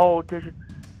Christian politician,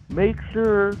 make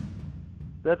sure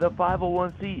that the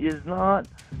 501c is not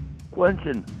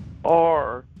quenching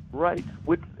our rights,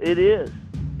 which it is.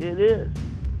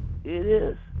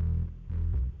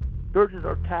 Churches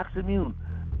are tax immune.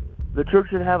 The church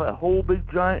should have a whole big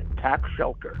giant tax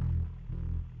shelter.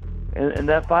 And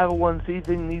that 501c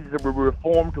thing needs to be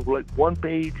reformed to like one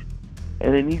page,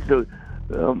 and it needs to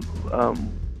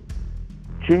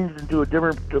change into a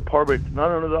different department,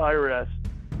 not under the IRS.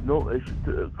 No,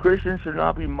 Christians should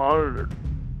not be monitored.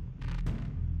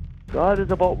 God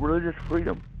is about religious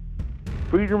freedom,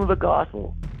 freedom of the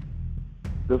gospel,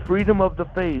 the freedom of the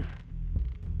faith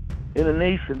in a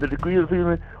nation. The degree of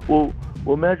freedom will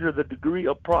measure the degree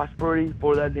of prosperity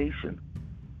for that nation.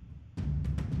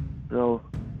 So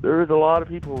there is a lot of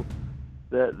people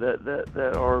that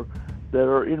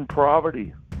are in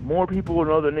poverty. More people in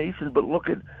other nations, but look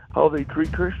at how they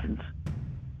treat Christians.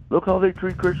 Look how they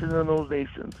treat Christians in those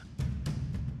nations.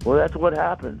 Well, that's what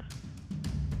happens.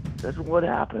 That's what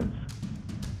happens.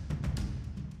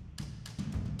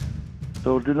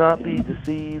 So do not be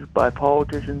deceived by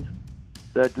politicians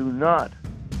that do not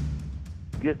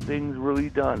get things really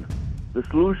done. The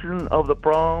solution of the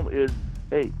problem is,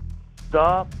 hey,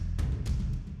 stop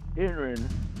hindering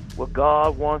what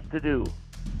God wants to do,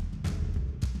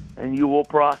 and you will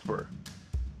prosper.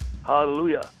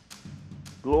 Hallelujah.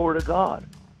 Glory to God.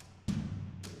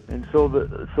 And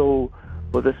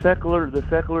but the secular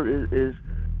is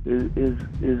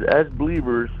as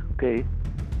believers, okay,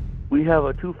 we have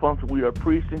a two function. We are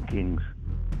priests and kings.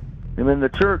 Amen. The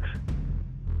church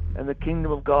and the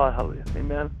kingdom of God. Hallelujah.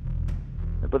 Amen.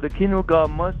 But the kingdom of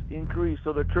God must increase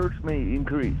so the church may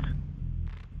increase.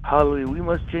 Hallelujah. We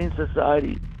must change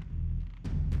society.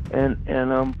 And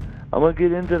I'm going to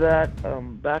get into that,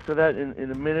 back to that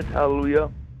in a minute. Hallelujah.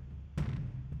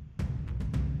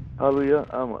 Hallelujah.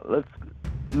 Let's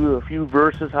do a few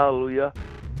verses. Hallelujah.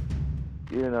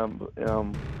 In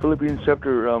Philippians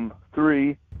chapter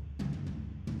 3,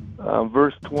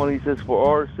 verse 20 says, "For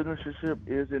our citizenship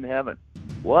is in heaven."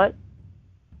 What?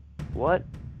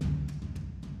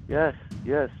 Yes.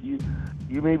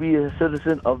 You may be a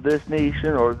citizen of this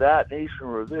nation or that nation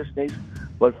or this nation,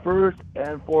 but first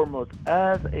and foremost,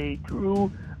 as a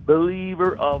true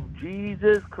believer of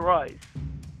Jesus Christ,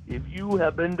 if you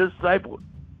have been discipled,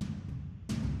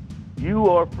 you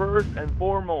are first and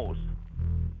foremost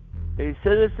a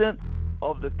citizen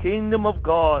of the kingdom of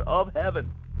God, of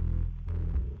heaven.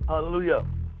 Hallelujah.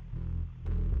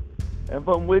 And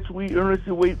from which we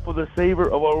earnestly wait for the Savior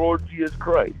of our Lord Jesus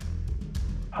Christ.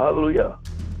 Hallelujah.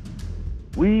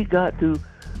 We got to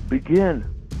begin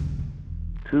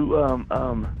to,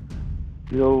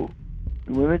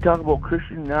 when they talk about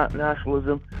Christian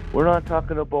nationalism, we're not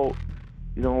talking about,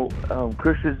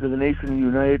 Christians in the nation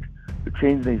united to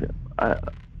change the nation.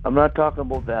 I'm not talking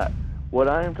about that. What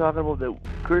I am talking about, that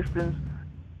Christians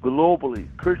globally,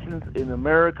 Christians in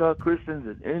America, Christians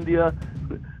in India,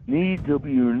 need to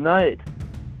be united,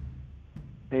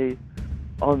 okay,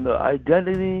 on the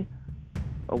identity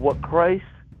of what Christ,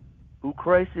 who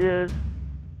Christ is,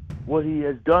 what He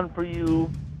has done for you,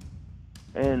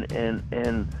 and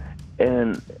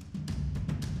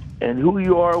who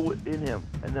you are in Him,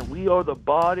 and that we are the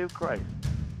body of Christ,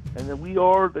 and that we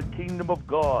are the kingdom of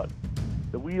God,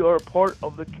 that we are part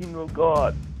of the kingdom of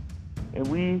God, and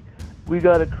we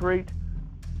got to create.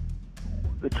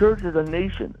 The church is a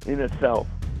nation in itself.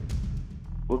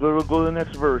 We're going to go to the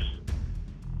next verse.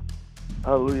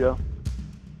 Hallelujah.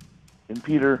 In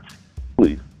Peter,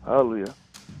 please. Hallelujah.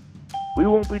 We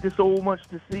won't be so much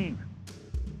deceived.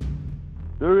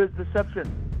 There is deception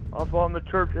upon the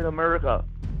church in America.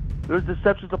 There's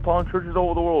deceptions upon churches all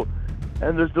over the world.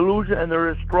 And there's delusion, and there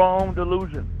is strong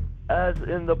delusion. As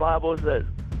in the Bible says,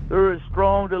 there is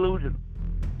strong delusion.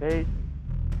 Okay?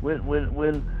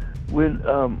 When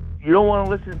you don't want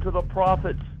to listen to the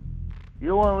prophets. You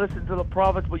don't want to listen to the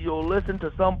prophets, but you'll listen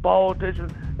to some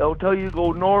politician that will tell you to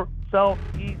go north, south,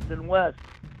 east, and west.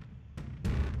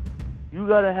 You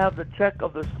got to have the check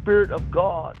of the Spirit of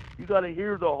God. You got to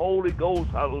hear the Holy Ghost.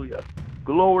 Hallelujah.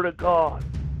 Glory to God.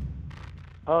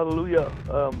 Hallelujah.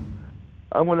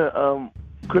 I'm going to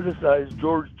criticize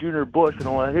George Jr. Bush, and I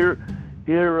want to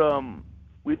hear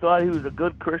we thought he was a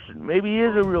good Christian. Maybe he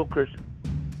is a real Christian.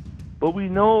 But we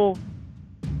know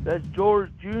that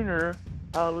George Jr.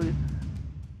 Hallelujah,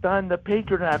 signed the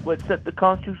Patriot Act, which set the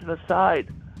Constitution aside.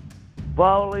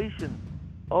 Violation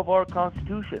of our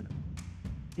Constitution.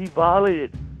 He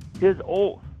violated his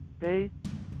oath. Okay?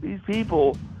 These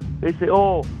people, they say,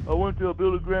 "Oh, I went to a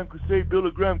Billy Graham crusade.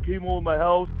 Billy Graham came over my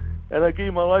house, and I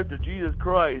gave my life to Jesus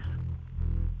Christ."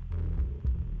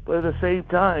 But at the same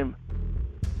time,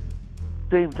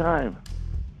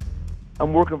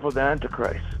 I'm working for the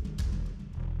Antichrist.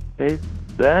 Okay?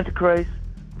 The Antichrist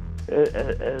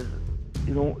as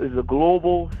you know, is a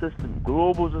global system,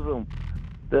 globalism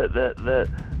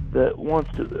that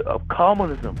wants to of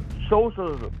communism,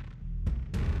 socialism,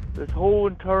 this whole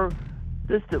entire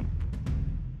system.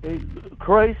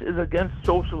 Christ is against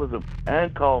socialism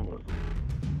and communism.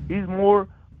 He's more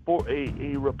for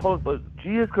a republic, but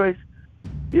Jesus Christ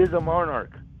is a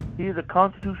monarch. He is a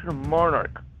constitutional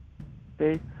monarch.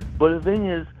 Okay, but the thing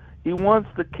is, he wants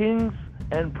the kings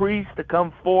and priests to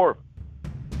come forth.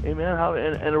 Amen.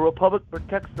 And a republic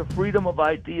protects the freedom of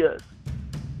ideas.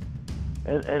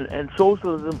 And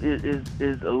socialism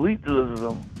is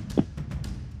elitism.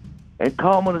 And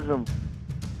communism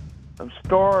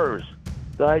starves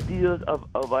the ideas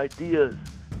of ideas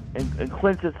and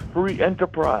clinches free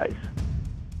enterprise,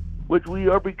 which we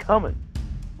are becoming.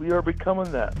 We are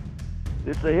becoming that.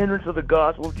 It's a hindrance of the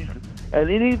gospel of Jesus. And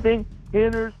anything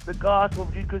hinders the gospel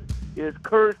of Jesus is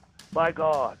cursed by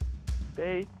God.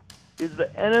 Okay? Is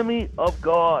the enemy of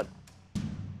God.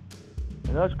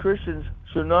 And us Christians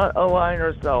should not align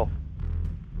ourselves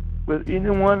with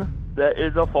anyone that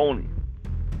is a phony.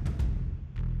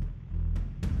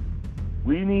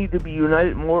 We need to be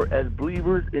united more as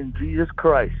believers in Jesus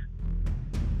Christ.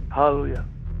 Hallelujah.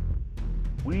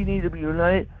 We need to be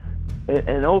united,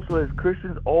 and also as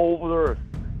Christians all over the earth.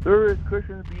 There is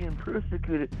Christians being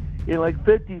persecuted in like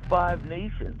 55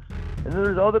 nations. And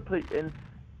there's other places. And,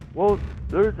 well,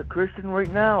 there's a Christian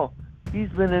right now. He's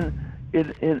been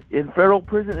in federal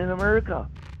prison in America.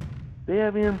 They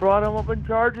haven't even brought him up in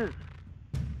charges.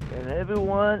 And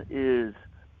everyone is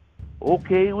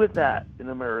okay with that in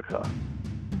America,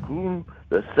 including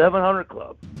the 700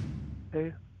 Club.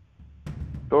 Okay?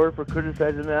 Sorry for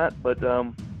criticizing that, but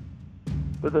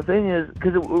the thing is,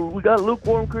 because we got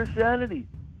lukewarm Christianity.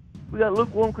 We got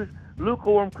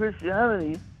lukewarm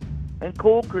Christianity, and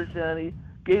cold Christianity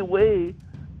gave way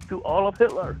to all of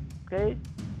Hitler. Okay?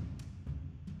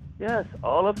 Yes,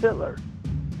 all of Hitler.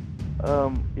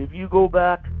 If you go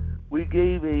back, we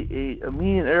gave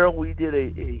me and Errol, we did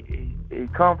a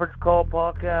conference call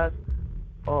podcast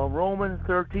on Romans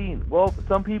 13. Well,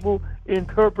 some people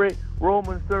interpret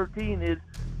Romans 13 as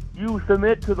you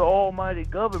submit to the almighty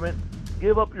government,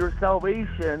 give up your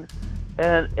salvation,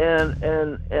 and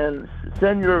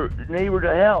send your neighbor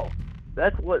to hell.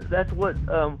 That's what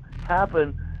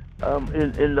happened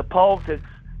in the politics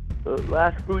the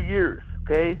last few years.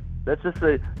 Okay, that's just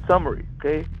a summary.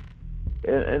 Okay,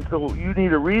 and so you need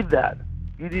to read that.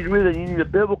 You need to read that. You need a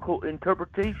biblical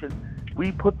interpretation.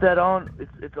 We put that on.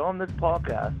 It's on this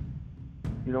podcast.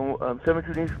 You know,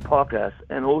 72 Nations podcast,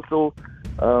 and also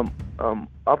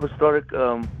Apostolic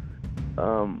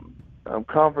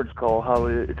conference call.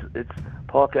 Hallelujah! It's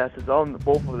podcast is on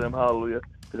both of them. Hallelujah!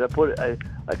 Because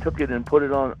I took it and put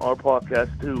it on our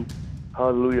podcast too.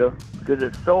 Hallelujah! Because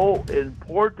it's so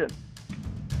important.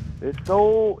 It's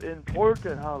so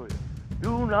important. Hallelujah!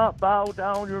 Do not bow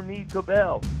down your knee to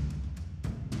Baal.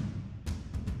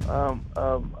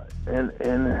 And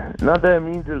not that I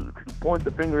mean to point the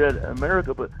finger at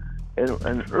America, but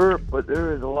and Earth, but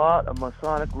there is a lot of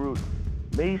Masonic roots,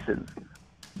 Masons,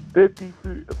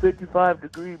 55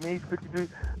 degree, Masons 53.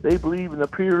 They believe in the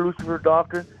Peter Lucifer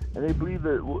doctrine, and they believe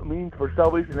that it means for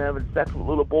salvation having sex with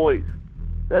little boys.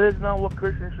 That is not what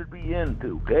Christians should be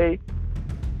into. Okay,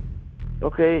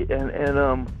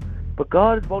 but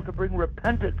God is about to bring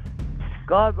repentance.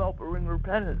 God is about to bring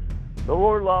repentance. The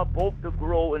Lord allowed both to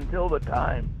grow until the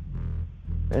time.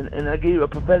 And I gave a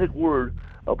prophetic word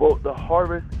about the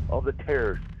harvest of the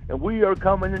tares. And we are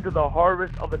coming into the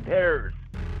harvest of the tares.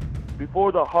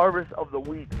 Before the harvest of the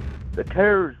wheat, the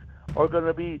tares are going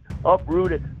to be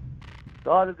uprooted.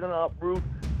 God is going to uproot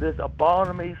this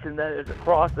abomination that is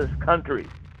across this country.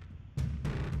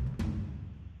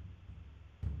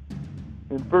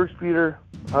 In 1 Peter,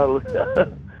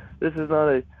 hallelujah. This is not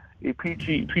a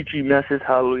peachy message,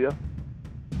 hallelujah.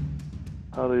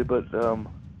 Hallelujah, but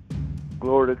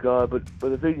glory to God. But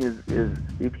the thing is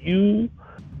if you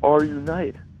are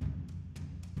united,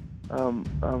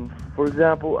 for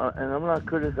example, and I'm not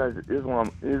criticizing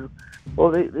Islam, they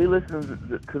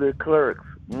listen to their clerics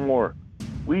more.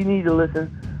 We need to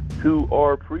listen to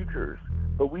our preachers,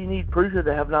 but we need preachers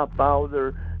that have not bowed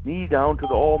their knee down to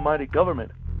the almighty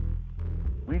government.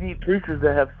 We need preachers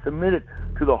that have submitted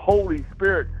to the Holy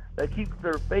Spirit, that keeps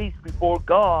their face before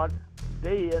God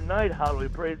day and night. Hallelujah,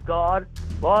 praise God.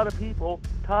 A lot of people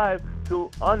tithe to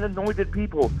unanointed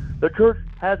people. The church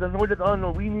has anointed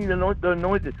unknown. We need to anoint the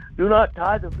anointed. Do not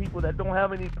tithe to people that don't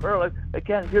have any prayer life. They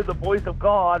can't hear the voice of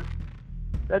God.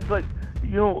 That's like, if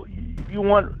you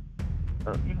want,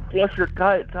 you flush your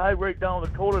tithe right down the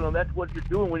toilet, and that's what you're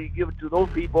doing when you give it to those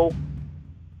people.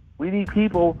 We need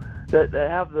people that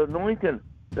have the anointing.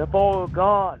 that follow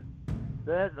God.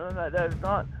 That is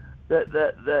not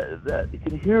that you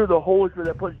can hear the Holy Spirit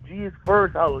that puts Jesus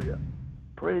first. Hallelujah.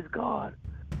 Praise God.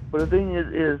 But the thing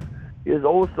is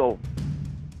also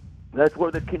that's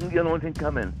where the King of the Anointing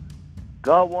come in.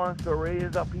 God wants to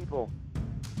raise up people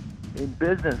in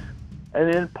business and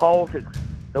in politics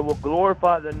that will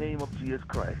glorify the name of Jesus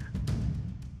Christ.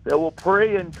 That will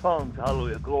pray in tongues.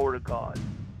 Hallelujah. Glory to God.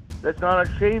 That's not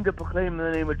ashamed to proclaim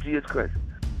the name of Jesus Christ.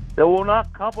 That will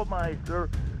not compromise the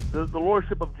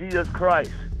lordship of Jesus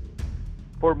Christ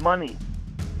for money.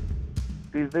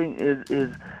 The thing is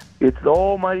it's the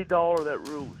almighty dollar that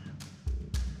rules.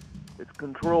 It's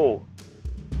control.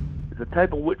 It's a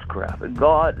type of witchcraft, and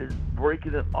God is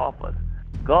breaking it off us.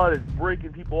 God is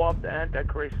breaking people off the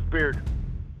Antichrist spirit,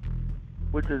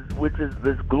 which is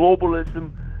this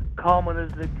globalism,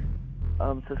 communistic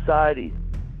society.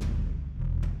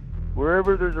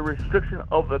 Wherever there's a restriction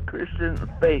of the Christian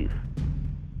faith,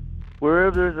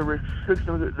 wherever there's a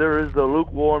restriction, there is the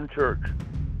lukewarm church.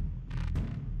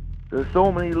 There's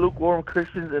so many lukewarm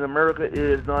Christians in America. It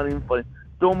is not even funny.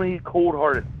 So many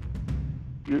cold-hearted.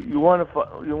 You want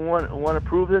to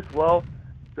prove this? Well,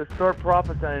 just start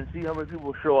prophesying and see how many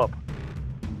people show up.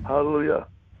 Hallelujah.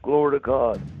 Glory to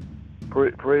God.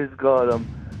 Praise God.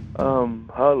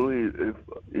 Hallelujah.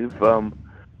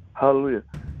 Hallelujah.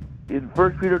 In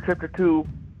 1 Peter chapter 2,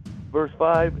 verse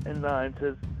 5 and 9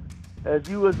 says, as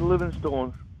you as living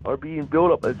stones are being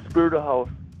built up as spiritual house,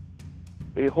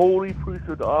 a holy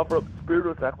priesthood to offer up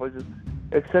spiritual sacrifices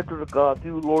accepted to God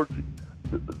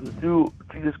through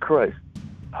Jesus Christ.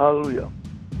 Hallelujah.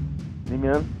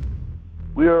 Amen.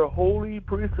 We are a holy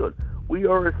priesthood. We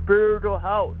are a spiritual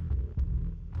house.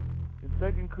 In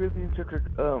 2 Corinthians chapter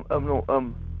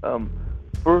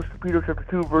 1 Peter chapter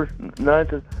 2 verse 9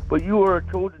 says, but you are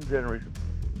a chosen generation,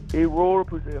 a royal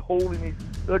priesthood, a holy nation.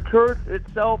 The church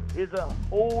itself is a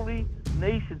holy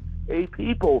nation, a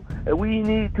people, and we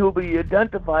need to be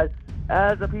identified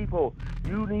as a people.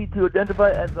 You need to identify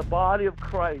as the body of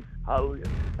Christ. Hallelujah.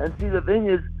 And see, the thing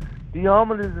is,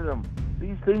 demonism,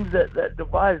 these things that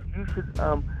divide, you should,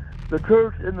 the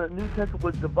church in the New Testament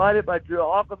was divided by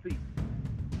geography.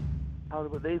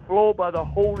 However, they flow by the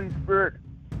Holy Spirit.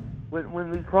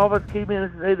 When these prophets came in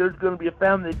and said, hey, there's going to be a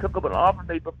famine, they took up an offering,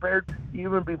 they prepared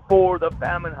even before the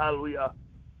famine. Hallelujah.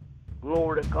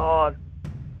 Glory to God.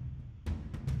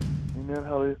 Amen.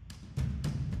 Hallelujah.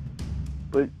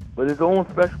 But his own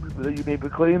special people, that you may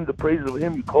proclaim the praises of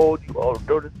him who called you out of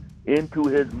darkness into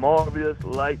his marvelous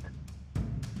light.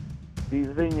 The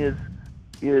thing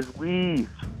is we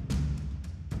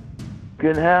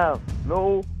can have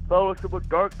no fellowship with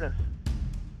darkness.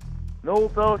 No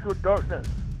fellowship with darkness.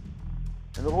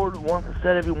 And the Lord wants to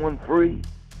set everyone free.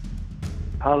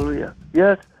 Hallelujah.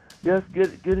 Yes,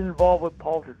 get involved with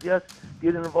politics. Yes,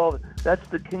 get involved. That's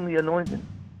the kingly anointing.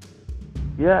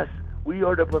 Yes, we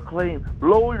are to proclaim.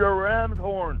 Blow the ram's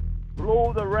horn.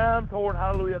 Blow the ram's horn.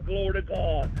 Hallelujah. Glory to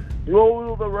God.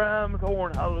 Blow the ram's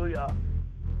horn. Hallelujah.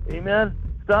 Amen.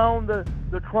 Sound the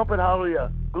trumpet.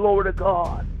 Hallelujah. Glory to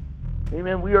God.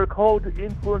 Amen. We are called to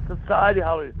influence society.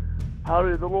 Hallelujah.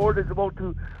 Hallelujah. The Lord is about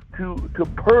to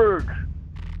purge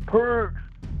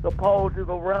the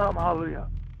political realm. Hallelujah.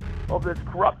 Of this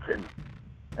corruption.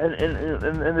 And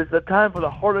it's a time for the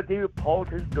heart of David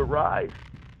politics to rise.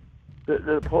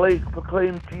 To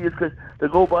proclaim Jesus Christ, to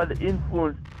go by the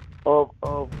influence of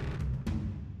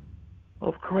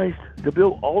Christ, to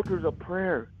build altars of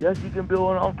prayer. Yes, you can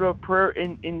build an altar of prayer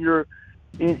in your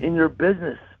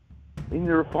business, in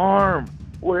your farm,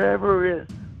 wherever it is,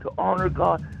 to honor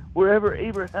God. Wherever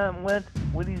Abraham went,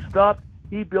 when he stopped,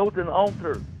 he built an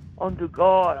altar unto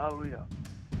God. Hallelujah.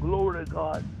 Glory to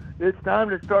God. It's time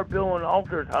to start building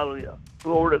altars. Hallelujah.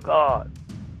 Glory to God.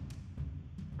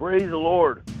 Praise the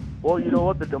Lord. Well, you know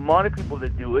what? The demonic people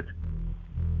that do it,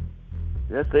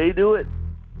 yes, they do it.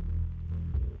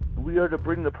 We are to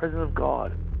bring the presence of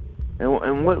God.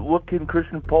 And what can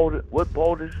Christian politics, what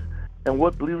politics and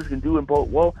what believers can do in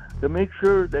politics? Well, to make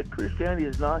sure that Christianity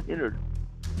is not hindered.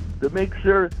 To make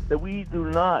sure that we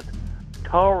do not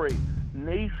tolerate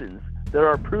nations that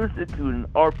are persecuting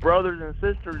our brothers and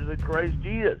sisters in Christ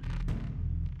Jesus.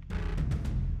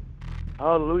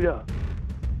 Hallelujah.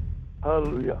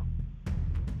 Hallelujah.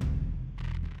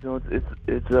 You know,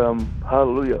 it's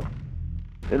hallelujah.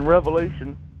 In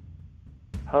Revelation,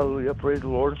 hallelujah, praise the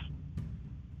Lord.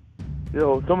 You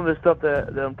know, some of the stuff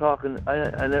that I'm talking, I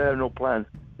have no plans.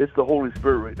 It's the Holy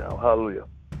Spirit right now. Hallelujah.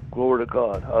 Glory to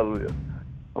God. Hallelujah.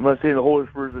 I'm not saying the Holy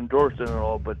Spirit's endorsing it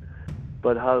all, but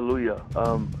hallelujah.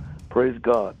 Praise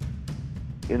God.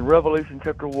 In Revelation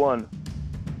chapter 1,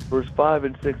 verse 5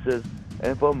 and 6 says,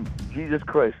 and from Jesus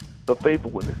Christ, the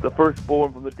faithful witness, the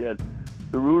firstborn from the dead,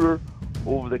 the ruler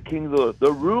over the kings of the earth.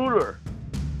 The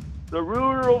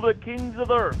ruler over the kings of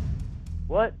the earth.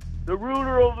 What? The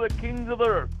ruler over the kings of the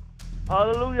earth.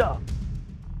 Hallelujah.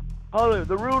 Hallelujah.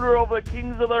 The ruler over the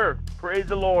kings of the earth. Praise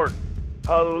the Lord.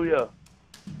 Hallelujah.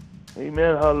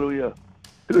 Amen. Hallelujah.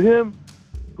 To him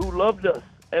who loved us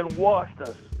and washed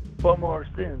us from our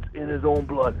sins in his own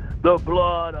blood, the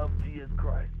blood of Jesus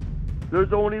Christ.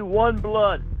 There's only one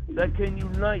blood that can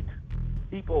unite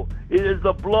people. It is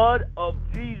the blood of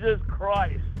Jesus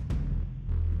Christ.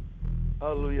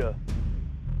 Hallelujah.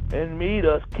 And made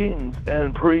us kings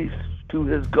and priests to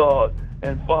his God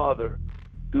and Father.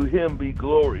 To him be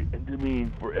glory and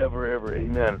dominion forever, ever.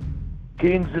 Amen.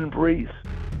 Kings and priests.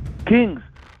 Kings.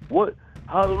 What?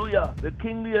 Hallelujah. The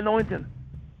kingly anointing.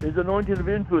 His anointing of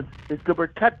influence is to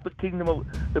protect the kingdom,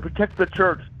 to protect the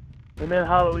church. Amen.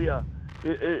 Hallelujah.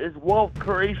 It's wealth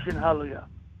creation. Hallelujah.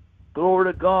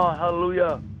 Glory to God.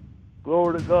 Hallelujah.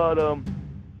 Glory to God.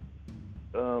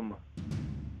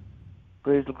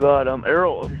 Praise to God.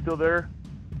 Errol, are you still there?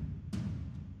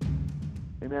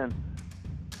 Amen.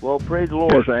 Well, praise the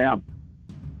Lord. Yes, I am.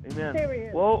 Amen. There he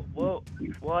is. Well,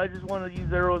 I just want to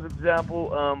use Errol's example.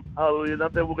 Hallelujah.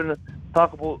 Not that we're going to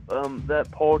talk about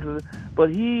that part of it, but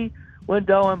he went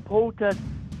down and protested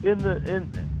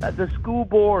at the school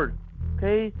board.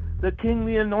 Okay, the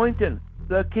kingly anointing.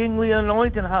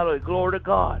 Hallelujah. Glory to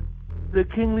God. The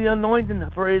kingly anointing.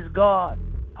 Praise God.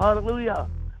 Hallelujah.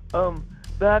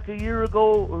 Back a year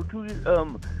ago or 2 years,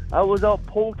 I was out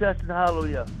protesting.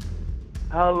 Hallelujah.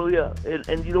 Hallelujah.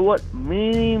 And you know what?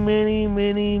 Many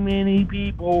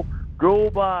people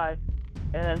drove by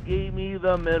and gave me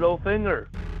the middle finger.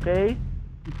 Okay?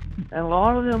 And a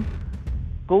lot of them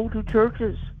go to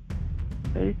churches,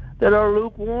 okay, that are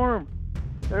lukewarm.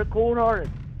 They're cold-hearted.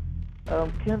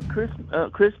 Kent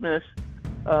Christmas,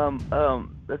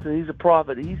 he's a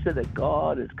prophet. He said that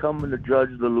God is coming to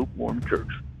judge the lukewarm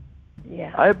church.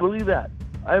 Yeah. I believe that.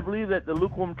 I believe that the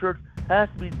lukewarm church has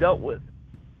to be dealt with.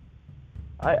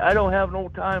 I don't have no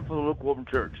time for the lukewarm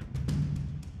church.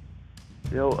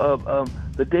 You know,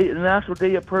 the National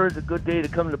Day of Prayer is a good day to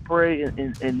come to pray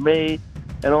in May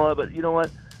and all that. But you know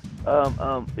what?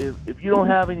 If you don't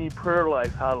have any prayer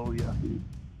life, hallelujah,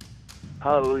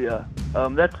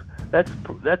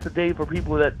 that's a day for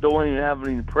people that don't even have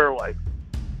any prayer life.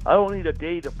 I don't need a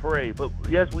day to pray, but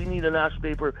yes, we need a National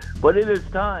Day of Prayer. But it is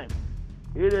time.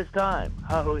 It is time.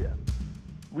 Hallelujah.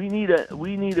 We need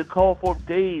to call for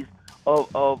days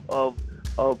of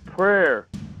prayer,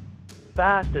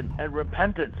 fasting, and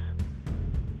repentance.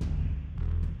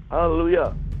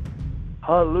 Hallelujah.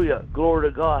 Hallelujah. Glory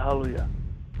to God. Hallelujah.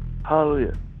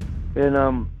 Hallelujah.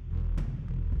 And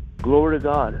glory to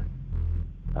God.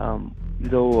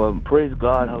 Praise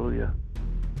God. Hallelujah.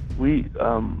 We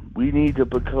need to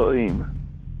proclaim.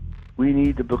 We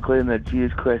need to proclaim that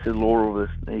Jesus Christ is Lord over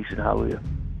this nation. Hallelujah.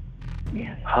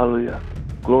 Yes. Hallelujah.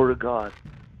 Glory to God.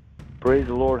 Praise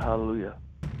the Lord. Hallelujah.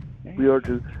 We are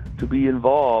to be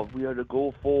involved. We are to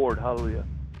go forward. Hallelujah.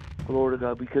 Glory to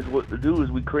God. Because what to do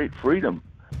is we create freedom.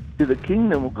 See, the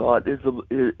kingdom of God is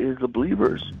the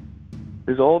believers.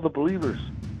 Is all the believers.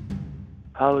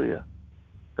 Hallelujah.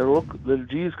 That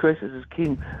Jesus Christ is his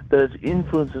king, that has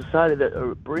influenced society, that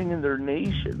are bringing their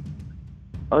nation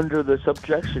under the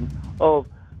subjection of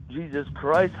Jesus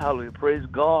Christ. Hallelujah. Praise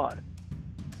God.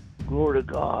 Glory to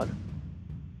God.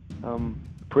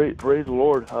 Praise the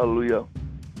Lord. Hallelujah.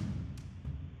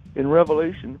 In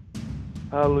Revelation,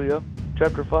 hallelujah,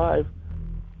 chapter 5,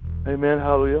 amen,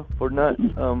 hallelujah,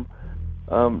 Revelation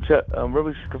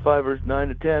chapter 5, verse 9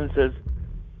 to 10 says,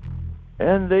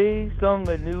 "And they sung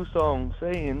a new song,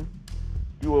 saying,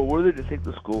 You are worthy to take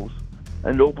the scrolls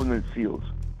and open the seals,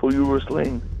 for you were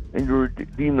slain, and you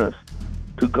redeemed us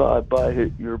to God by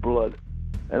your blood.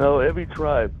 And out of every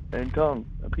tribe and tongue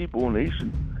and people and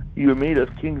nation, you have made us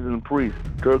kings and priests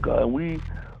to our God, and we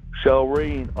shall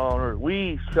reign on earth."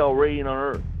 We shall reign on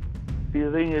earth. See,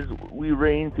 the thing is, we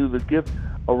reign through the gift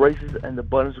of righteousness and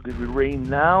abundance, because we reign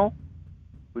now.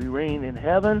 We reign in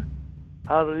heaven.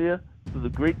 Hallelujah. Through the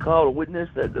great cloud of witness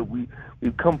that we've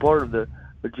become part of the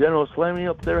general assembly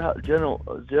up there.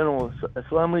 General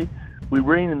assembly. We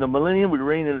reign in the millennium. We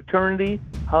reign in eternity.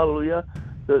 Hallelujah.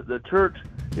 The church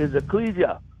is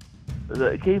ecclesia.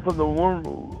 It came from the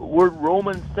word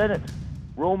Roman Senate.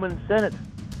 Roman Senate.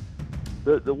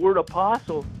 The word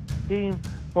apostle came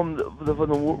from the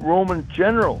Roman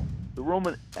general, the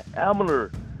Roman admiral,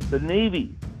 the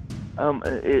navy, and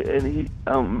he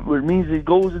it means he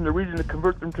goes in the region to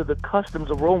convert them to the customs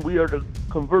of Rome. We are to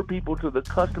convert people to the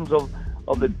customs of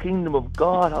the kingdom of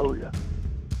God. Hallelujah.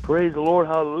 Praise the Lord.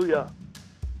 Hallelujah.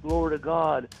 Glory to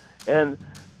God. And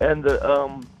and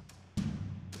the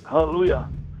hallelujah,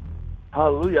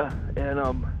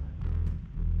 and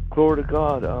glory to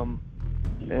God, and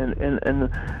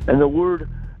the word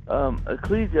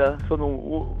ecclesia from the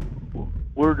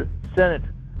word senate,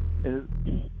 and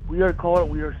we are called,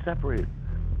 we are separated.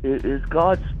 It is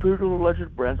God's spiritual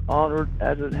electric branch on earth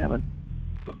as in heaven.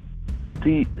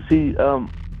 See,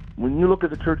 when you look at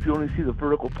the church, you only see the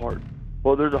vertical part.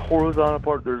 Well, there's a horizontal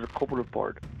part, there's a corporal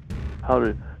part. How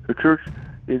the church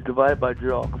is divided by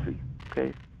geography.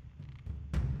 Okay.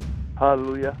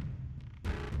 Hallelujah.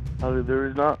 Hallelujah. There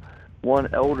is not one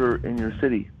elder in your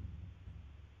city.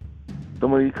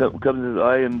 Somebody comes and says,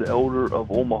 I am the elder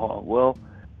of Omaha. Well,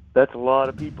 that's a lot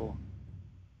of people.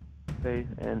 Okay,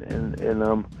 and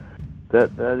that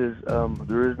is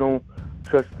there is no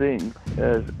such thing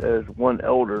as one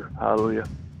elder. Hallelujah.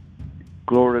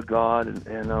 Glory to God.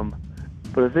 And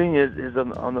but the thing is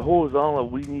on the horizontal,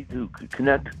 we need to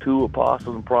connect to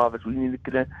apostles and prophets. We need to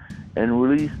connect and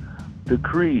release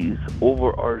decrees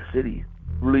over our city.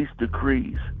 Release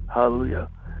decrees. Hallelujah.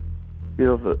 You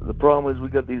know, the problem is we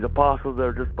got these apostles that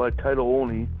are just by title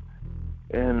only,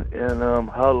 and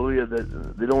hallelujah,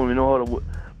 that they don't even know how to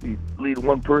lead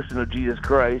one person to Jesus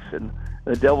Christ, and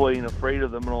the devil ain't afraid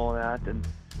of them and all that, and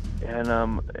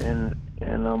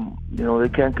you know, they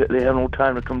have no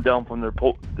time to come down from their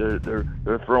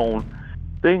throne.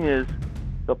 Thing is,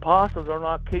 the apostles are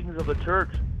not kings of the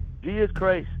church. Jesus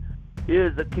Christ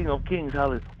is the King of Kings.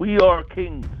 Hallelujah. We are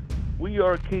kings. We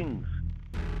are kings.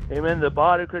 Amen. The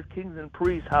body of Christ, kings and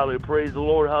priests. Hallelujah. Praise the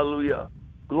Lord. Hallelujah.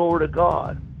 Glory to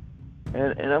God.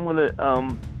 And I'm gonna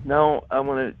now I'm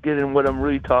gonna get in what I'm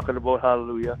really talking about.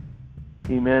 Hallelujah.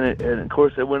 Amen. And of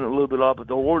course I went a little bit off, but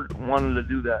the Lord wanted to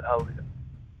do that. Hallelujah.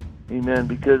 Amen.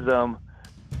 Because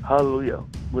hallelujah.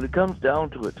 When it comes down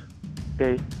to it,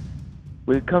 okay,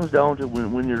 when it comes down to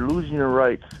when you're losing your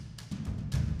rights,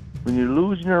 and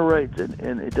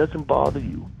it doesn't bother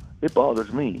you, it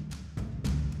bothers me.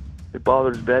 It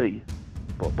bothers Betty.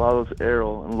 It bothers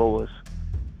Errol and Lois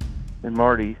and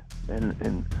Marty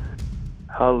and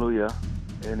hallelujah,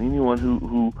 and anyone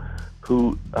who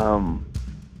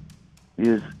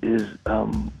is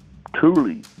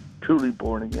truly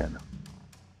born again.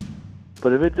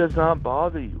 But if it does not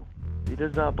bother you,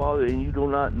 and you do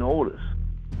not notice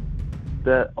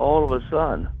that all of a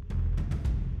sudden,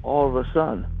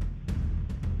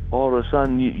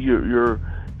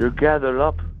 you're gathered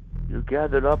up. You're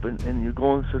gathered up, and you're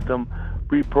going through some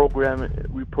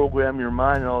reprogram your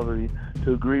mind all the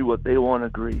to agree what they want to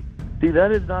agree. See,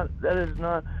 that is not a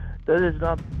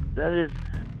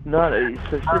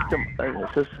system, a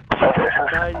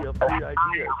society of free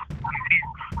ideas.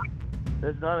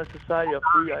 That's not a society of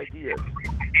free ideas.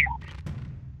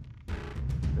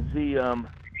 And see,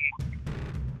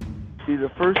 the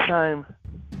first time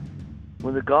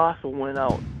when the gospel went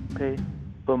out, okay,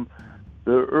 from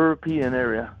the European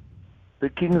area, the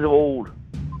kings of old,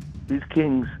 these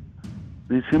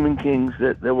human kings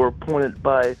that were appointed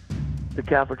by the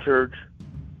Catholic Church,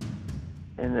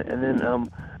 and then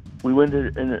we went to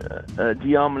a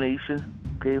denomination,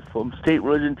 okay, from state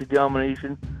religion to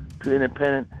denomination to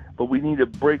independent, but we need to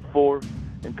break forth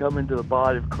and come into the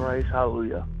body of Christ.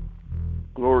 Hallelujah.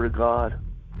 Glory to God.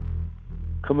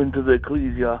 Come into the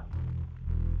ecclesia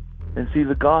and see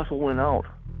the gospel went out.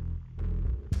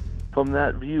 From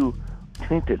that view,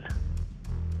 tainted.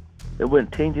 It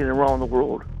went tainted around the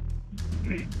world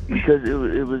because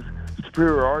it was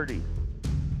superiority.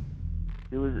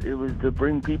 It was to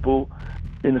bring people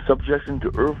into subjection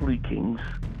to earthly kings,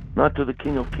 not to the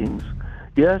King of Kings.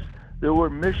 Yes, there were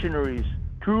missionaries,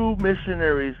 true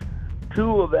missionaries,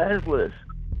 true evangelists,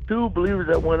 true believers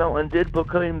that went out and did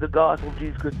proclaim the gospel of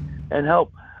Jesus Christ and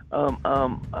help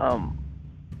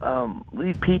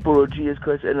lead people to Jesus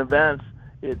Christ and advance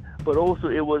it. But also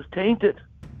it was tainted.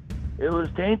 It was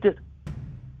tainted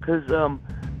because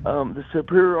the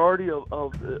superiority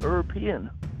of the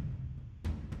European.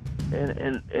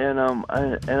 And I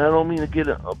don't mean to get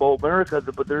about America,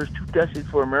 but there's two destinies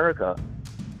for America.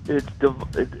 It's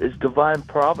divine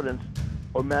providence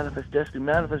or manifest destiny.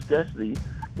 Manifest destiny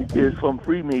is from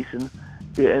Freemason,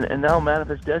 and now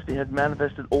manifest destiny has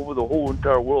manifested over the whole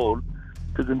entire world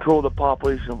to control the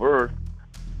population of Earth.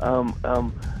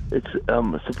 It's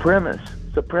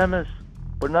supremacist,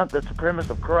 but not the supremacist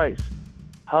of Christ.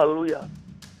 Hallelujah.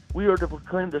 We are to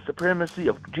proclaim the supremacy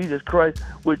of Jesus Christ,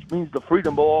 which means the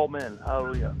freedom of all men.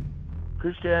 Hallelujah.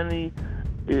 Christianity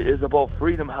is about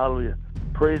freedom. Hallelujah.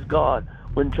 Praise God.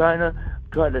 When China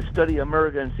tried to study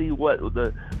America and see what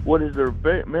is their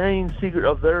main secret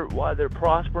of why they're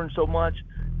prospering so much,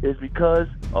 is because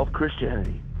of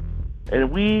Christianity.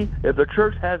 And if the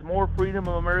church has more freedom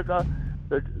in America,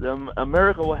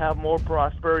 America will have more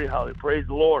prosperity. Hallelujah. Praise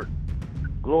the Lord.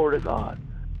 Glory to God.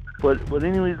 But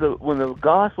anyways, when the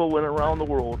gospel went around the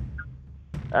world,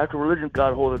 after religion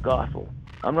got hold of the gospel,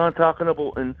 I'm not talking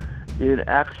about in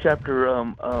Acts chapter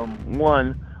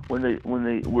 1 when they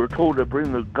were told to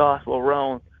bring the gospel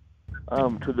around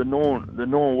to the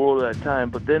known world at that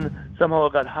time. But then somehow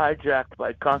it got hijacked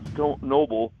by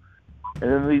Constantinople,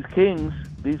 and then these kings,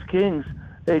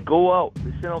 they go out,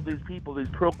 they send out these people, these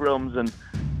pilgrims and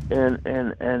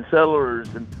settlers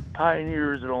and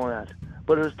pioneers and all that.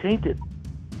 But it was tainted.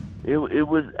 It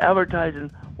was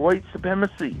advertising white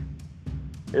supremacy.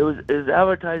 It was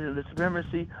advertising the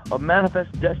supremacy of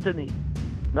manifest destiny,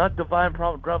 not divine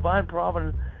providence. Divine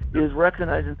providence is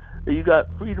recognizing that you got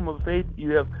freedom of faith,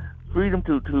 you have freedom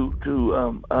to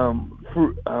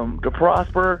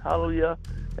prosper, hallelujah,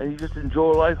 and you just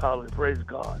enjoy life, hallelujah, praise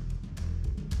God.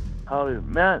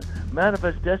 Hallelujah.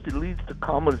 Manifest destiny leads to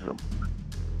communism.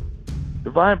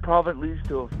 Divine providence leads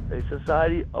to a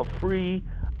society of free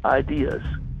ideas.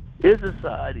 It's a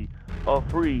society of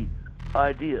free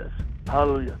ideas.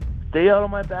 Hallelujah. Stay out of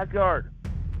my backyard.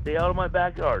 Stay out of my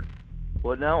backyard.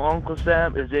 Well, now Uncle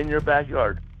Sam is in your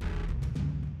backyard.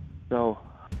 So,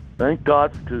 thank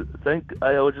God. I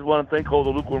just want to thank all the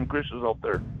lukewarm Christians out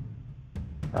there.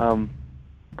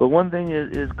 But one thing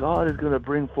is God is going to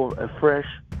bring forth a fresh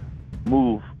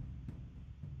move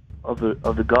of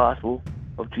the gospel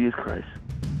of Jesus Christ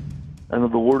and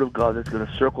of the Word of God that's going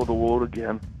to circle the world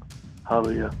again.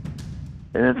 Hallelujah.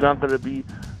 And it's not going to be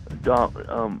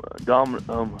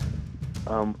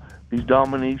these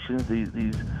dominations,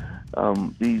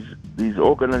 these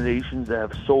organizations that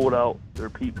have sold out their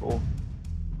people,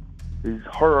 these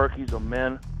hierarchies of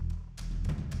men.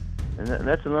 And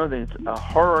that's another thing. It's a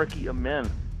hierarchy of men.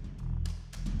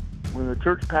 When the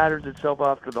church patterns itself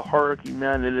after the hierarchy of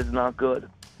men, it is not good.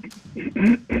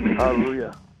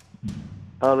 Hallelujah.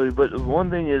 Hallelujah. But one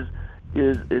thing is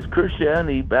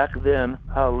Christianity back then,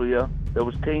 hallelujah, that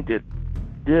was tainted,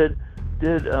 did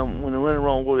when it went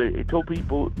around, it told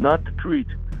people not to treat,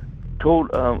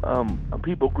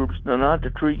 people groups not to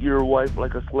treat your wife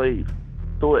like a slave.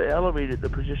 So it elevated the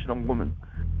position of woman.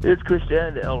 It's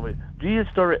Christianity to elevate. Jesus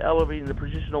started elevating the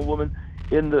position of woman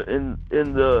in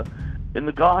the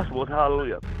gospel.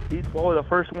 Hallelujah. He's probably the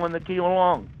first one that came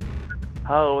along.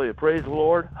 Hallelujah. Praise the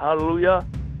Lord. Hallelujah.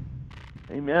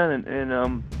 Amen.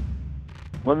 And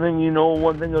one thing I know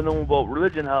about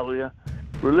religion, hallelujah.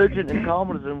 Religion and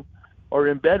communism are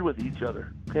in bed with each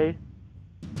other, okay?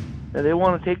 And they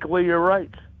want to take away your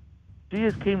rights.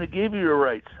 Jesus came to give you your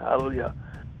rights, hallelujah.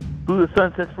 Who the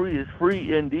Son sets free is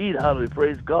free indeed, hallelujah,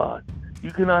 praise God.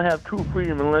 You cannot have true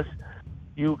freedom unless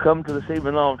you come to the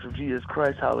saving knowledge of Jesus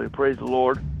Christ, hallelujah, praise the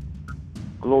Lord.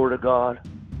 Glory to God,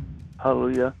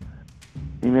 hallelujah.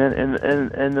 Amen.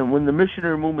 And then when the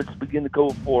missionary movements begin to go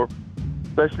forth,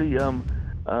 especially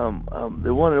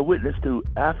they wanted a witness to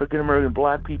African American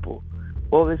black people.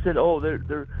 Well, they said,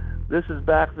 this is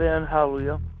back then,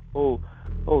 hallelujah. Oh,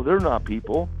 they're not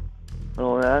people, and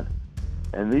all that.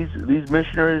 And these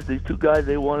missionaries, these two guys,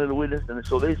 they wanted a witness, and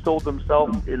so they sold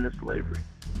themselves into slavery,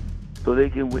 so they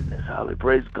can witness. Hallelujah,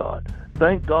 praise God.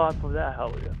 Thank God for that,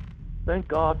 hallelujah. Thank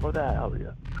God for that,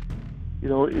 hallelujah. You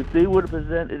know, if they would have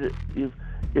presented it,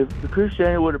 if the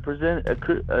Christianity would have presented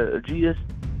a Jesus,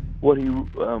 what he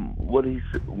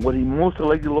most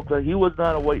likely looked like, he was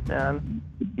not a white man,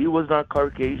 he was not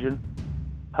Caucasian,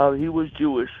 how he was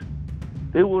Jewish.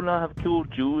 They would not have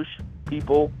killed Jewish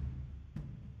people.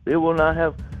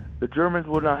 The Germans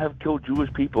would not have killed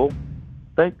Jewish people.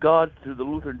 Thank God to the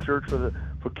Lutheran Church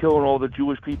for killing all the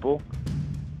Jewish people.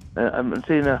 And I'm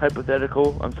saying that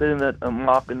hypothetical. I'm saying that I'm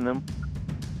mocking them.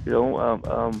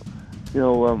 And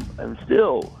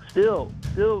still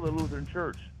the Lutheran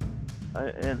Church.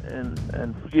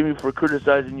 And forgive me for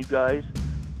criticizing you guys.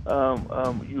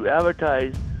 You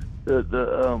advertise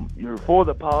you're for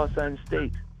the Palestine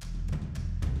state.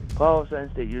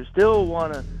 You still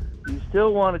want to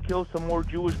kill some more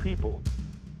Jewish people.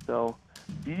 So,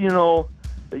 you know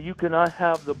that you cannot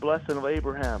have the blessing of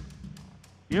Abraham.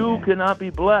 You cannot be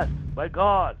blessed by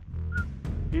God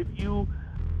if you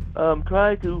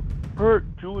try to hurt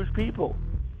Jewish people.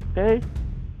 Okay?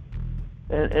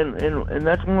 And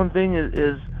that's one thing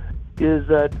is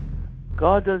that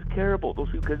God does care about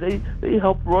those people because they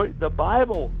helped write the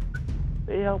Bible.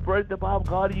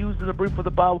 God used them to bring for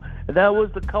the Bible, and that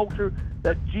was the culture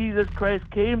that Jesus Christ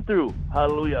came through.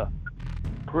 Hallelujah.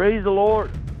 Praise the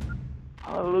Lord.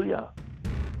 Hallelujah.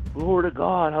 Glory to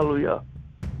God. Hallelujah.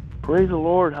 Praise the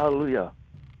Lord. Hallelujah.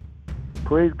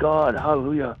 Praise God.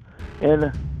 Hallelujah.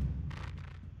 And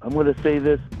I'm going to say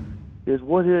this is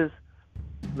what is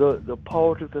the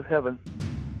politics of heaven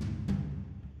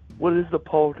what is the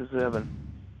politics of heaven?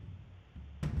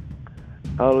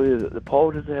 Hallelujah. The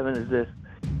politics of heaven is this,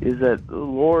 is that the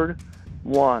Lord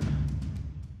wants,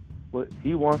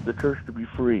 He wants the church to be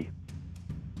free.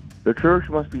 The church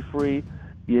must be free,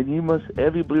 and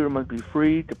every believer must be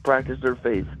free to practice their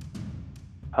faith.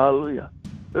 Hallelujah.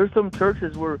 There's some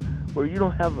churches where you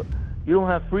don't have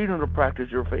freedom to practice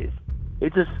your faith.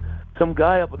 It's just some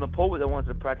guy up in the pulpit that wants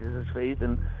to practice his faith,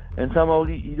 and somehow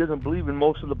he doesn't believe in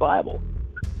most of the Bible.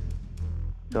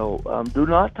 So do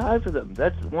not tithe to them.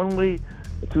 That's one way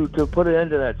to put an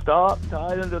end to that. Stop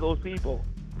tithing to those people.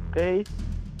 Okay?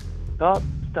 Stop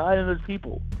tithing to those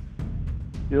people.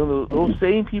 You know, those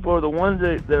same people are the ones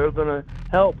that are going to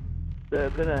help. That are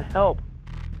going to help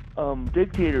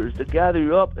dictators to gather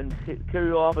you up and carry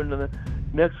you off into the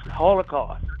next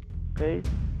Holocaust. Okay?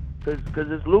 Because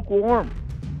it's lukewarm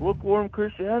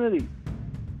Christianity.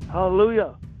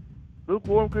 Hallelujah.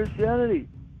 Lukewarm Christianity.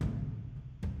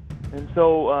 And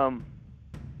so,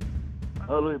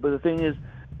 hallelujah. But the thing is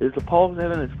the politics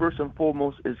of heaven is first and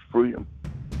foremost is freedom.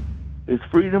 It's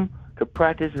freedom to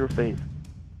practice your faith.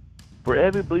 For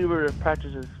every believer that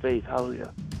practices faith,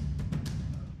 hallelujah,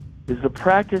 is to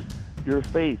practice your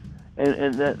faith.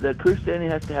 And that Christianity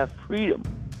has to have freedom.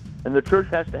 And the church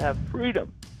has to have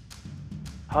freedom.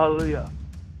 Hallelujah.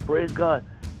 Praise God.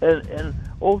 And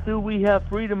although we have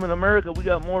freedom in America, we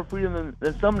got more freedom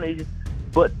than some nations,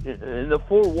 but in the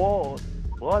four walls,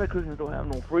 a lot of Christians don't have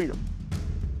no freedom.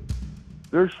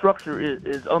 Their structure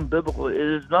is unbiblical. It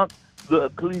is not the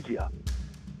ecclesia.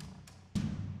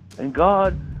 And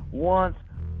God wants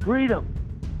freedom.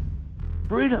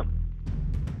 Freedom.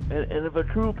 And if a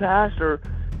true pastor,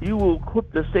 you will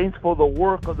equip the saints for the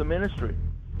work of the ministry.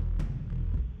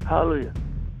 Hallelujah.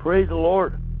 Praise the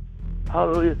Lord.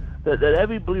 Hallelujah. That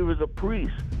every believer is a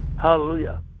priest.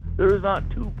 Hallelujah. There is not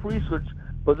two priesthoods,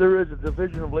 but there is a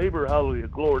division of labor. Hallelujah.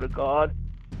 Glory to God.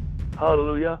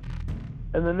 Hallelujah.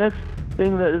 And the next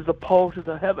thing that is the politics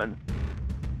of heaven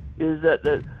is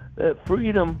that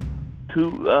freedom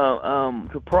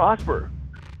to prosper,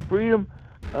 freedom,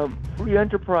 free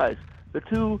enterprise. The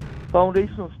two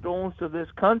foundational stones to this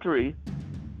country,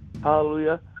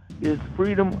 hallelujah, is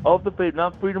freedom of the faith,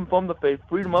 not freedom from the faith,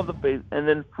 freedom of the faith, and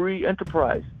then free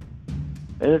enterprise.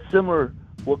 And it's similar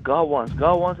what God wants.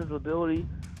 God wants His ability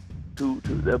to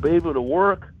be able to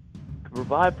work, to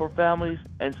provide for families,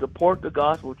 and support the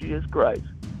gospel of Jesus Christ.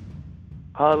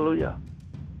 Hallelujah.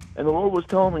 And the Lord was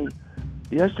telling me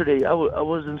yesterday, I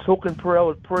was in soaking prayer, I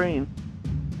was praying.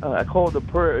 I call it the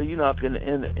prayer of Enoch, and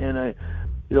I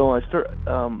start.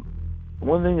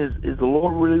 One thing is the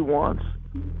Lord really wants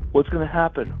what's going to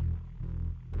happen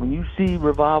when you see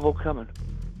revival coming,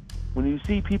 when you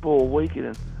see people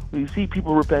awakening, when you see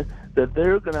people repent, that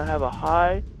they're going to have a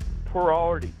high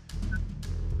priority.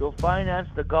 They'll finance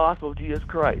the gospel of Jesus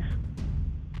Christ.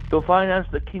 They'll finance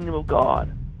the kingdom of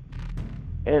God.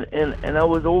 And I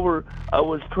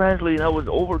was translating, I was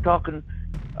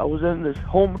in this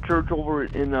home church over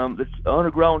in this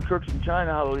underground church in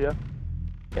China, hallelujah.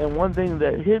 And one thing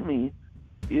that hit me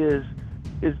is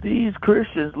these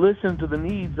Christians listen to the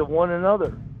needs of one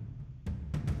another,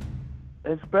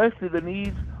 especially the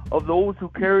needs of those who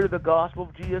carry the gospel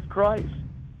of Jesus Christ.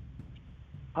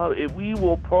 If we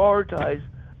will prioritize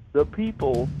the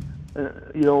people,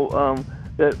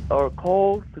 that are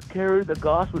called to carry the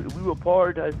gospel, if we will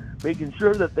prioritize making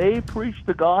sure that they preach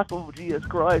the gospel of Jesus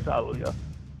Christ, hallelujah.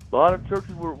 A lot of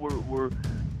churches were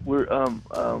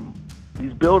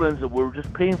these buildings that were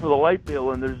just paying for the light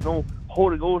bill, and there's no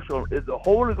Holy Ghost showing. If the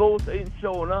Holy Ghost ain't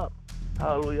showing up,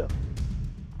 hallelujah.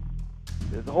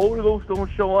 If the Holy Ghost don't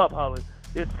show up, hallelujah,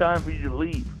 it's time for you to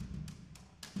leave.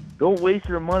 Don't waste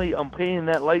your money on paying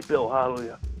that light bill,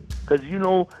 hallelujah, because you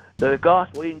know that the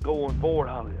gospel ain't going forward,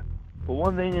 hallelujah. But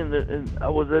one thing, I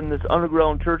was in this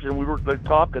underground church, and we were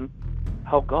talking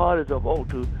how God is about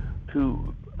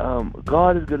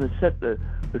God is going to set the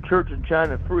church in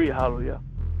China free, hallelujah.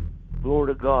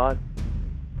 Glory to God.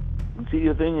 And see,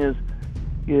 the thing is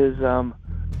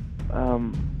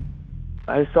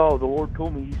I saw the Lord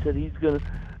told me, He said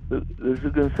there's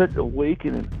going to set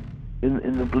awakening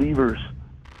in the believers,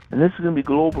 and this is going to be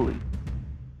globally,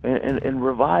 and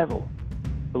revival.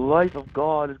 The life of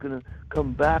God is going to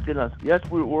come back in us. Yes,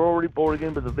 we're already born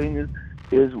again, but the thing is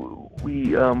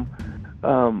we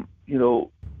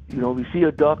we see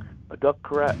a duck,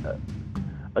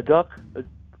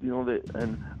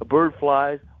 and a bird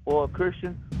flies. Well, a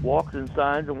Christian walks in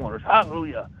signs and wonders.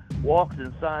 Hallelujah. Walks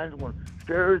in signs and wonders.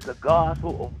 Shares the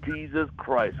gospel of Jesus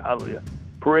Christ. Hallelujah.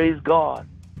 Praise God.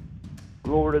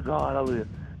 Glory to God. Hallelujah.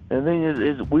 And the thing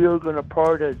is we are going to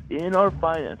prioritize in our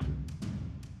finances,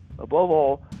 above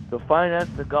all, to finance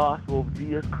the gospel of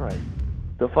Jesus Christ,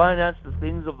 to finance the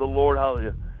things of the Lord,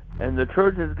 hallelujah. And the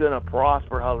church is going to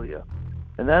prosper, hallelujah.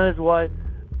 And that's why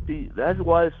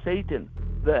Satan,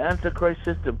 the Antichrist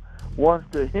system, wants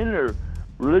to hinder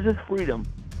religious freedom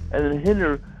and then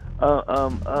hinder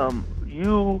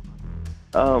you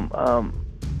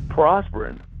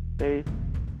prospering, okay?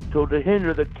 So to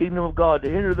hinder the kingdom of God, to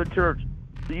hinder the church,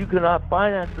 so you cannot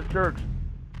finance the church.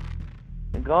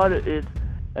 And God is,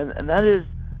 and that is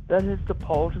the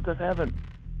politics of heaven.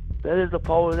 That is the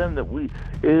power of them,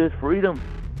 it is freedom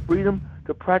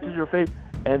to practice your faith,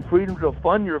 and freedom to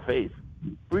fund your faith.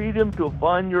 Freedom to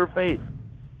fund your faith.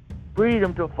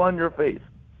 Freedom to fund your faith.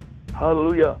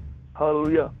 Hallelujah.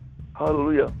 Hallelujah.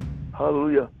 Hallelujah.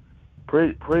 Hallelujah.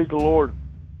 Praise the Lord.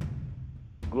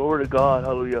 Glory to God.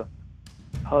 Hallelujah.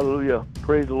 Hallelujah.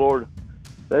 Praise the Lord.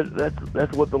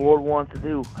 That's what the Lord wants to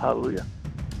do. Hallelujah.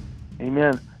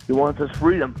 Amen. He wants us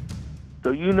freedom.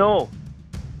 So you know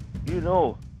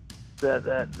that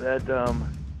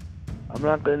I'm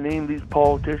not going to name these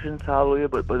politicians, hallelujah,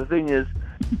 but the thing is,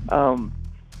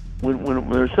 when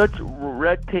there's such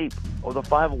red tape of the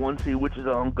 501c, which is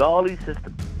an ungodly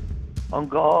system,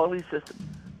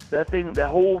 that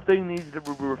whole thing needs to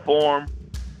be reformed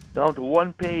down to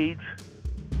one page,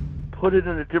 put it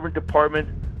in a different department,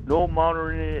 no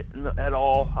monitoring it at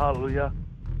all, hallelujah.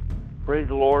 Praise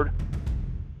the Lord.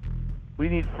 We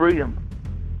need freedom.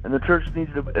 And the church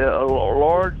needs a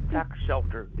large tax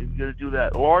shelter. If you're going to do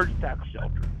that, large tax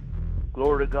shelter.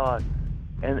 Glory to God.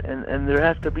 And there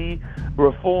has to be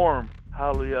reform,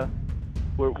 hallelujah,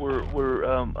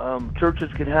 where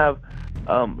churches can have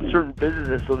certain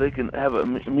businesses so they can have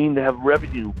to have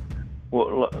revenue.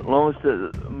 Well, as long as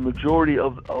the majority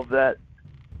of that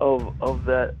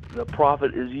the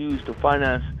profit is used to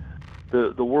finance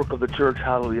the work of the church,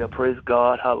 hallelujah. Praise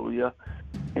God, hallelujah.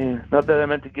 And not that I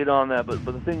meant to get on that, but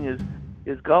the thing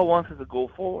is God wants us to go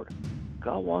forward.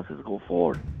 God wants us to go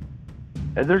forward.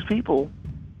 And there's people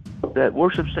that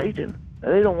worship Satan,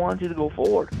 and they don't want you to go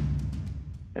forward.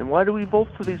 And why do we vote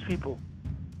for these people?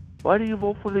 Why do you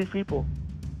vote for these people?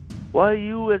 Why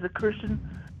you, as a Christian,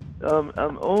 I'm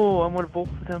going to vote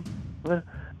for them.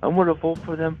 I'm going to vote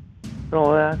for them and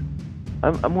all that.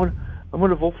 I'm going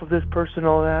to vote for this person and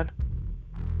all that.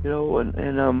 You know,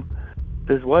 and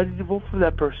says, why did you vote for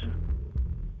that person?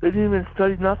 They didn't even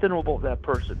study nothing about that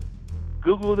person.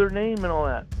 Google their name and all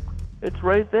that. It's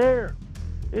right there.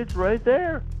 It's right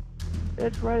there.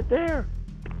 It's right there.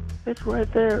 It's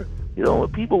right there. You know, when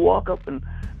people walk up and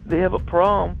they have a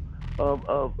problem of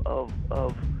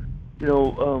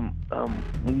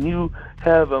when you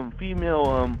have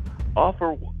female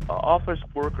office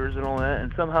workers and all that,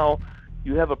 and somehow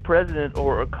you have a president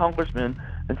or a congressman,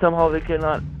 and somehow they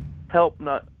cannot help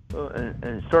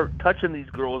and start touching these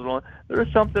girls and all that.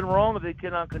 There's something wrong if they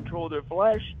cannot control their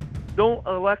flesh. Don't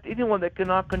elect anyone that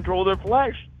cannot control their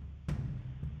flesh.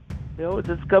 You know,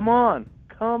 just come on.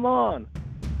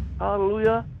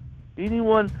 Hallelujah.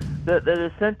 Anyone that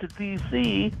is sent to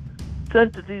DC,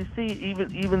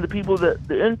 even the people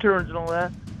the interns and all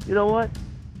that, you know what?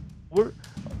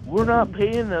 We're not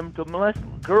paying them to molest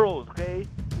girls, okay?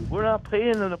 We're not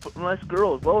paying them to molest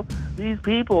girls. Well, these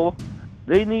people,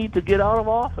 they need to get out of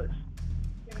office,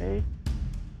 okay?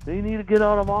 They need to get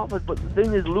out of office. But the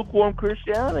thing is, lukewarm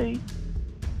Christianity,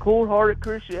 cold-hearted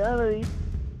Christianity,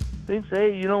 thinks,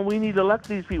 hey, you know, we need to elect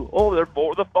these people. Oh, they're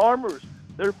for the farmers.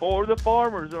 They're for the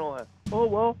farmers and all that. Oh,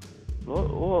 well, a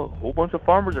whole bunch of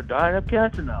farmers are dying of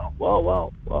cancer now.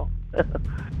 Well.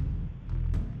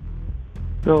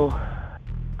 So,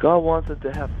 God wants us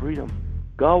to have freedom.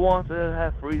 God wants us to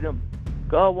have freedom.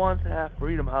 God wants to have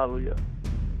freedom. Hallelujah.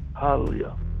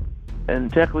 Hallelujah.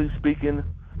 And technically speaking,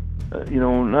 this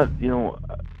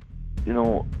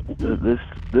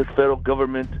federal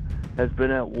government has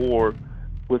been at war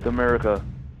with America,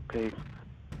 okay?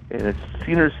 And it's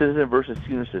senior citizen versus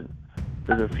senior citizen.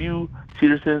 There's a few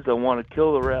senior citizens that want to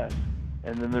kill the rest,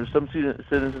 and then there's some senior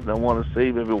citizens that want to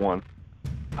save everyone.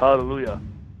 Hallelujah.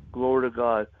 Glory to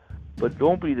God. But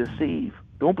don't be deceived.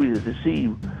 Don't be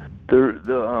deceived.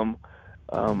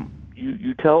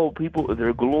 You tell people if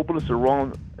they're globalists or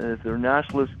wrong, and if they're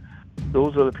nationalists,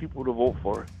 those are the people to vote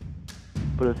for.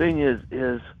 But the thing is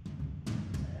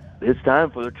it's time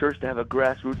for the church to have a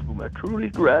grassroots movement, a truly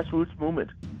grassroots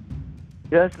movement.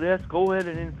 Yes, go ahead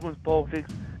and influence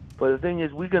politics, but the thing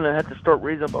is, we're going to have to start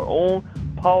raising up our own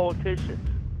politicians.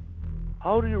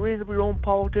 How do you raise up your own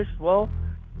politicians? Well,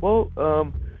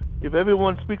 if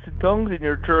everyone speaks in tongues in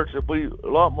your church, it'll be a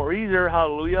lot more easier.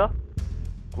 Hallelujah.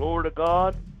 Glory to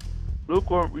God. Look,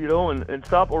 and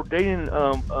stop ordaining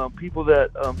people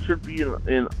that should be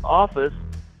in office,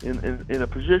 in a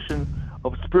position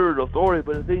spirit authority.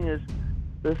 But the thing is,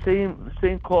 the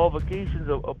same qualifications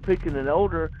of picking an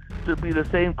elder should be the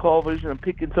same qualification of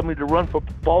picking somebody to run for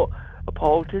a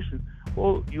politician.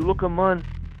 Well, you look among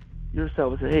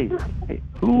yourself and say, hey,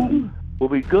 who will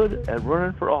be good at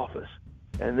running for office?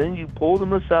 And then you pull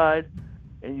them aside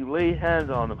and you lay hands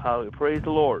on them. Hallelujah. Praise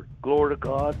the Lord. Glory to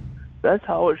God. That's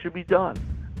how it should be done.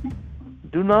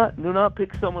 Do not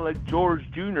pick someone like George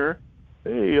Jr.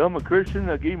 Hey, I'm a Christian.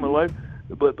 I gave my life,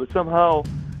 but somehow,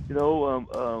 I'm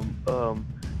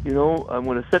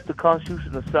going to set the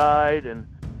Constitution aside, and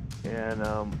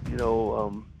I'm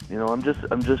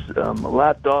just a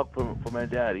lapdog for my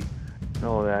daddy, and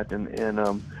all that,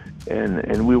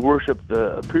 and we worship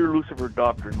the pure Lucifer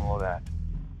doctrine, and all that,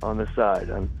 on the side.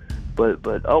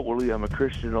 But outwardly, I'm a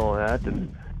Christian, and all that,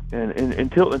 and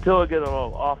until I get out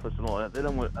of office and all that, then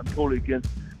I'm totally against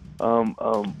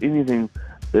anything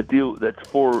that's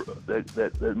for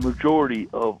that majority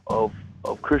of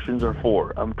Christians are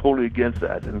for. I'm totally against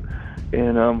that, and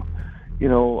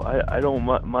I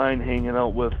don't mind hanging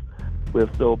out with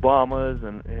the Obamas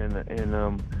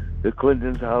and the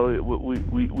Clintons. How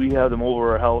we have them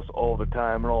over our house all the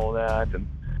time and all that,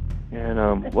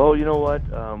 and well, you know what,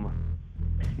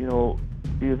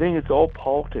 you think it's all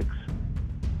politics.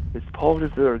 It's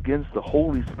politics that are against the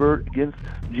Holy Spirit, against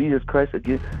Jesus Christ.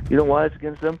 Against, you know why it's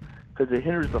against them? Because it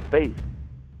hinders the faith.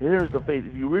 It hinders the faith.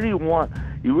 If you really want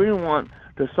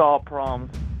to solve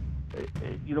problems, the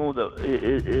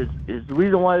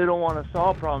reason why they don't want to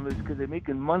solve problems is because they're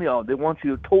making money out. They want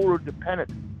you total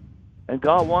dependent, and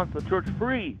God wants the church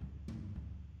free.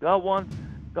 God wants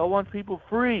people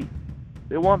free.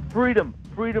 They want freedom,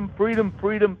 freedom, freedom,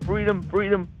 freedom, freedom,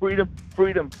 freedom, freedom,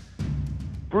 freedom,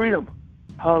 freedom.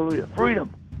 Hallelujah. Freedom.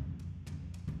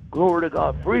 Glory to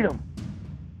God. Freedom.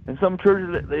 And some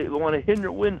churches, they want to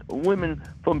hinder women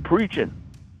from preaching.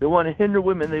 They want to hinder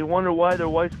women. They wonder why their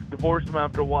wives divorce them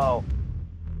after a while.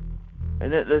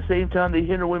 And at the same time, they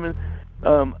hinder women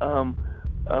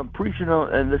preaching,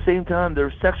 and at the same time,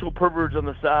 they're sexual perverts on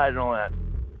the side and all that.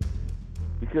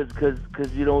 Because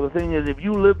the thing is, if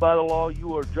you live by the law,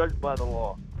 you are judged by the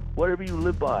law. Whatever you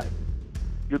live by,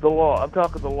 you're the law. I'm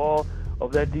talking the law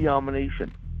of that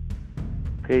denomination.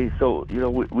 Okay, so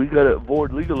we got to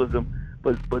avoid legalism,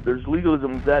 but there's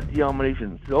legalism of that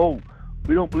denomination. So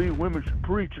we don't believe women should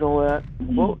preach and all that.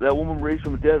 Well, that woman raised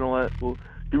from the dead and all that. Well,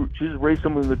 she just raised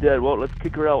someone from the dead. Well, let's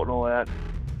kick her out and all that.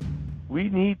 We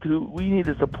need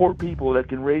to support people that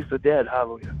can raise the dead.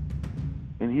 Hallelujah,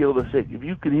 and heal the sick. If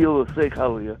you can heal the sick,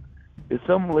 hallelujah. If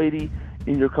some lady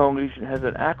in your congregation has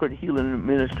an accurate healing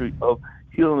ministry of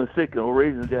healing the sick or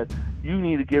raising the dead, you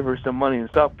need to give her some money and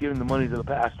stop giving the money to the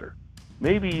pastor.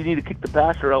 Maybe you need to kick the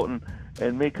pastor out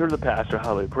and make her the pastor.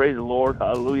 Hallelujah. Praise the Lord.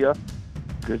 Hallelujah.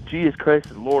 Because Jesus Christ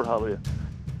is Lord. Hallelujah.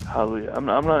 Hallelujah. I'm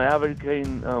not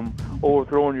advocating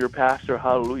overthrowing your pastor.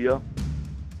 Hallelujah.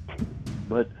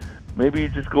 But maybe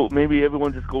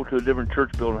everyone just go to a different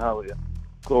church building. Hallelujah.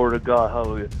 Glory to God.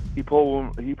 Hallelujah. He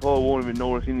probably won't even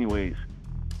notice anyways.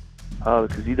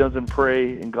 Because he doesn't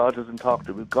pray and God doesn't talk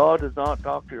to him. If God does not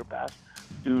talk to your pastor,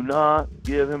 do not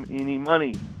give him any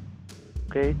money.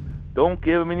 Okay? Don't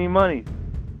give him any money.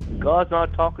 If God's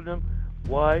not talking to him,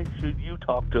 why should you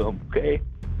talk to him? Okay?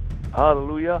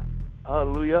 Hallelujah.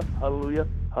 Hallelujah. Hallelujah.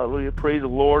 Hallelujah. Praise the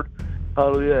Lord.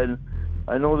 Hallelujah. And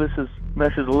I know this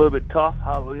message is a little bit tough.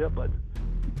 Hallelujah. But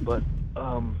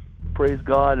praise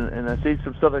God. And I say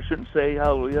some stuff I shouldn't say.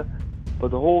 Hallelujah. But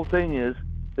the whole thing is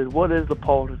what is the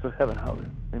politics of heaven?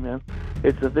 Hallelujah. Amen.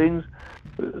 It's the things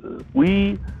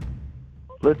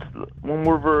one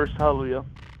more verse. Hallelujah.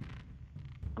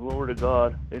 Glory to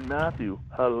God. In Matthew.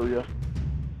 Hallelujah.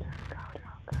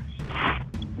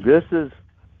 This is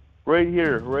right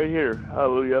here.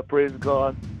 Hallelujah. Praise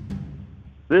God.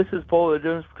 This is Paul, the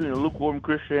difference between a lukewarm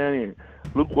Christianity and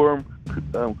lukewarm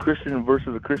Christian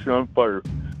versus a Christian on fire.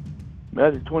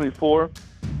 Matthew 24.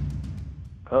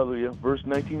 Hallelujah. Verse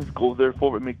 19, go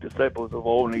therefore and make disciples of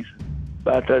all nations.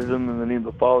 Baptize them in the name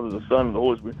of the Father, the Son, and the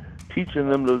Holy Spirit, teaching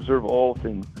them to observe all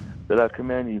things that I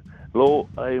command you. Lo,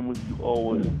 I am with you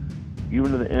always,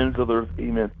 even to the ends of the earth.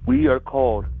 Amen. We are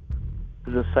called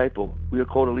to disciple. We are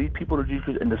called to lead people to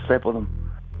Jesus and disciple them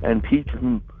and teach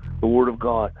them the Word of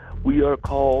God. We are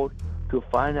called to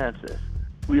finance this.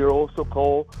 We are also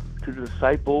called to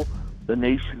disciple the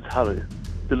nations. Hallelujah.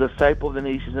 To disciple the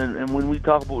nations. And when we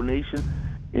talk about nations,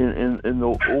 in the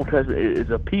Old Testament, it's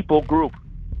a people group.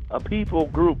 A people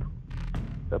group.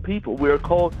 A people. We are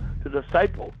called to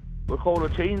disciple. We're called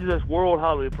to change this world.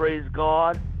 Hallelujah. Praise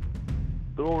God.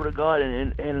 Glory to God.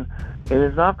 And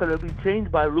it's not going to be changed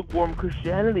by lukewarm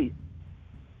Christianity.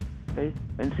 Okay?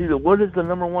 And see, what is the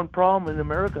number one problem in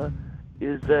America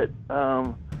is that,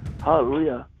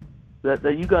 hallelujah,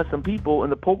 that you got some people in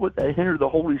the pulpit that hinder the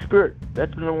Holy Spirit.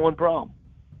 That's the number one problem.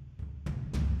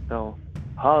 So,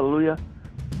 hallelujah,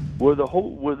 where the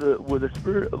Holy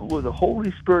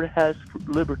Spirit has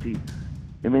liberty.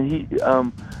 I mean,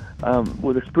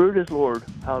 where the Spirit is Lord,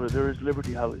 hallelujah, there is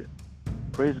liberty, hallelujah.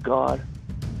 Praise God,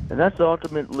 and that's the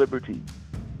ultimate liberty.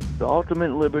 The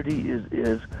ultimate liberty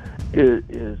is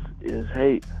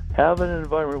hey, have an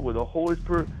environment where the Holy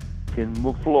Spirit can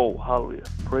flow, hallelujah.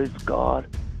 Praise God,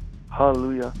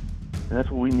 hallelujah, and that's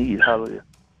what we need, hallelujah.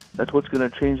 That's what's going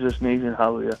to change this nation,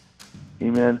 hallelujah.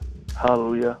 Amen,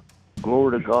 hallelujah.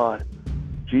 Glory to God.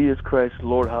 Jesus Christ,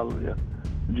 Lord, hallelujah.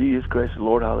 Jesus Christ,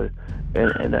 Lord, hallelujah.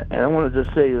 And I want to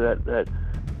just say that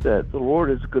the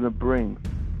Lord is going to bring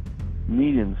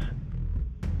meetings,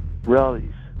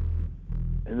 rallies,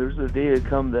 and there's a day to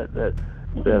come that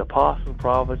apostles,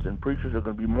 prophets, and preachers are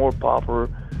going to be more popular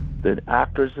than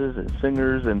actresses and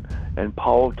singers and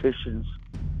politicians,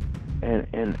 and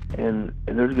there's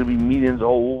going to be meetings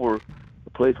all over the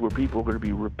place where people are going to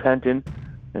be repenting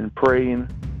and praying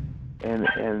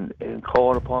and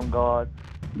calling upon God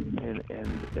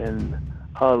and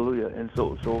hallelujah. And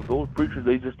so those preachers,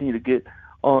 they just need to get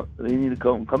on. They need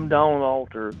to come down on the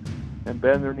altar and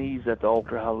bend their knees at the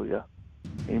altar, hallelujah.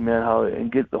 Amen, hallelujah,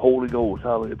 and get the Holy Ghost,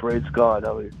 hallelujah. Praise God,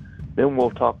 hallelujah. Then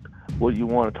we'll talk what you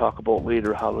want to talk about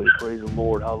later, hallelujah. Praise the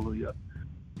Lord, hallelujah.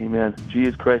 Amen.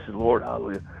 Jesus Christ is Lord,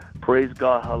 hallelujah. Praise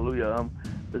God, hallelujah.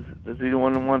 Does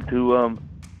anyone want to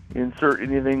insert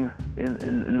anything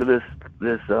into this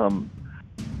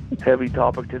heavy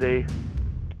topic today?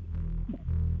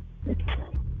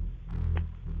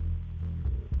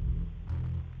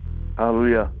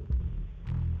 Hallelujah.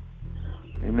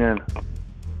 Amen.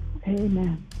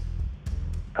 Amen.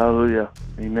 Hallelujah.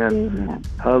 Amen. Amen.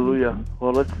 Hallelujah.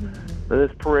 Well, let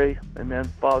us pray. Amen.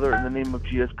 Father, in the name of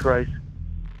Jesus Christ,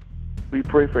 we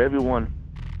pray for everyone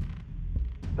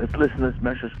that's listening to this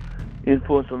message,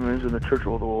 influence on those in the church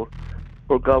of the world.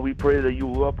 Lord God, we pray that you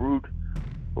will uproot,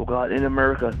 oh God, in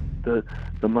America, the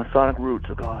Masonic roots,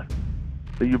 oh God.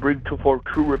 That you bring forth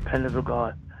true repentance, oh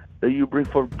God. That you bring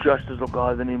forth justice, oh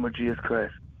God, in the name of Jesus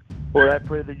Christ. Lord, I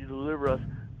pray that you deliver us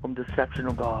from deception,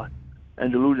 oh God,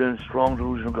 and delusion and strong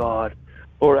delusion, oh God.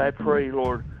 Lord, I pray,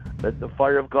 Lord, that the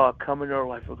fire of God come in our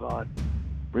life, oh God.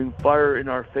 Bring fire in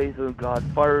our faith, oh God,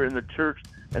 fire in the church,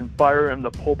 and fire in the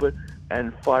pulpit,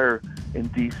 and fire in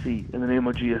D.C. in the name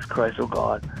of Jesus Christ, oh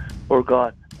God. Lord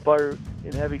God, fire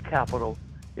in every capital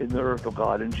in the earth, oh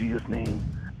God, in Jesus' name.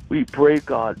 We pray,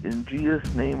 God, in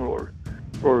Jesus' name, Lord.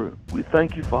 Lord, we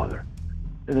thank you, Father,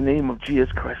 in the name of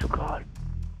Jesus Christ, oh God.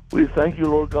 We thank you,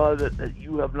 Lord God, that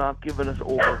you have not given us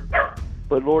over.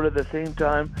 But Lord, at the same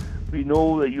time, we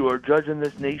know that you are judging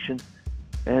this nation,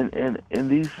 and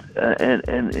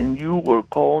you are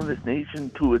calling this nation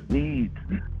to its needs,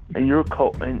 and you're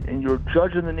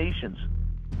judging the nations.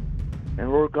 And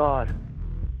Lord God,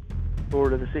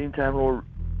 Lord, at the same time, Lord,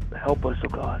 help us, oh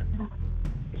God,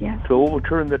 to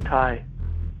overturn the tide.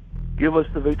 Give us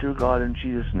the victory, God, in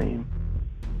Jesus' name.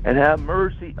 And have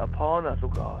mercy upon us, oh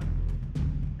God.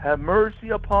 Have mercy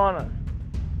upon us.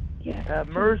 Yes. Have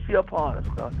mercy upon us,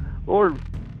 God. Lord,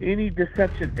 any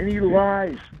deception, any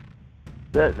lies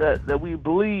that we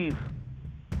believe,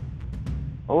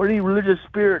 or any religious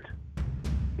spirit,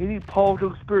 any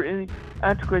political spirit, any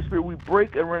antichrist spirit, we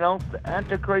break and renounce the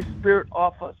antichrist spirit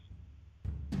off us.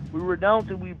 We renounce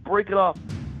it, we break it off.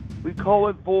 We call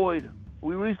it void.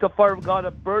 We release the fire of God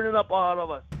to burn it up out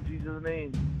of us. In Jesus'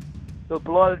 name. The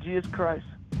blood of Jesus Christ.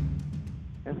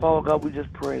 And Father God, we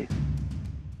just pray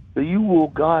that you will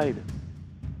guide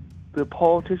the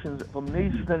politicians from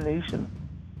nation to nation.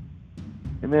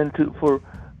 Amen. For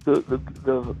the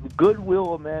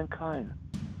goodwill of mankind.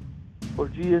 For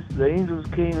Jesus, the angels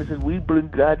came and said, we bring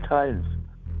glad tidings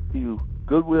to you.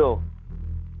 Goodwill.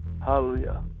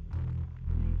 Hallelujah.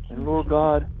 And Lord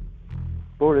God,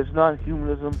 Lord, it's not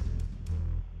humanism.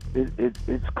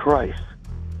 It's Christ.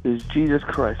 It's Jesus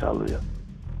Christ. Hallelujah.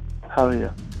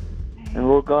 Hallelujah. And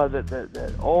Lord God,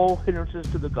 that all hindrances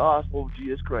to the gospel of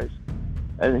Jesus Christ,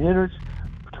 and hindrance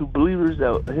to believers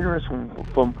that hinder us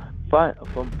from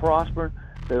prospering,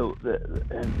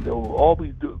 and they'll all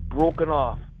be broken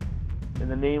off in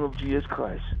the name of Jesus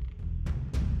Christ.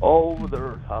 All over the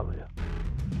earth. Hallelujah.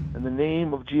 In the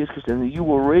name of Jesus Christ, and that you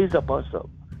will raise up us up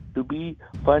to be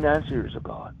financiers of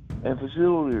God and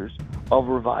facilitators of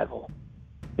revival.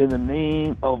 In the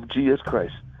name of Jesus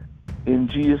Christ. In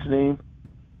Jesus' name,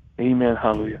 amen.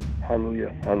 Hallelujah.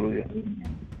 Hallelujah. Hallelujah.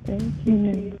 Thank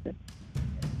you, Jesus.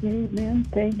 Amen.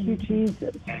 Thank you,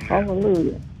 Jesus.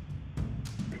 Hallelujah.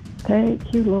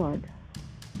 Thank you, Lord.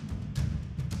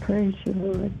 Praise you,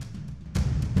 Lord.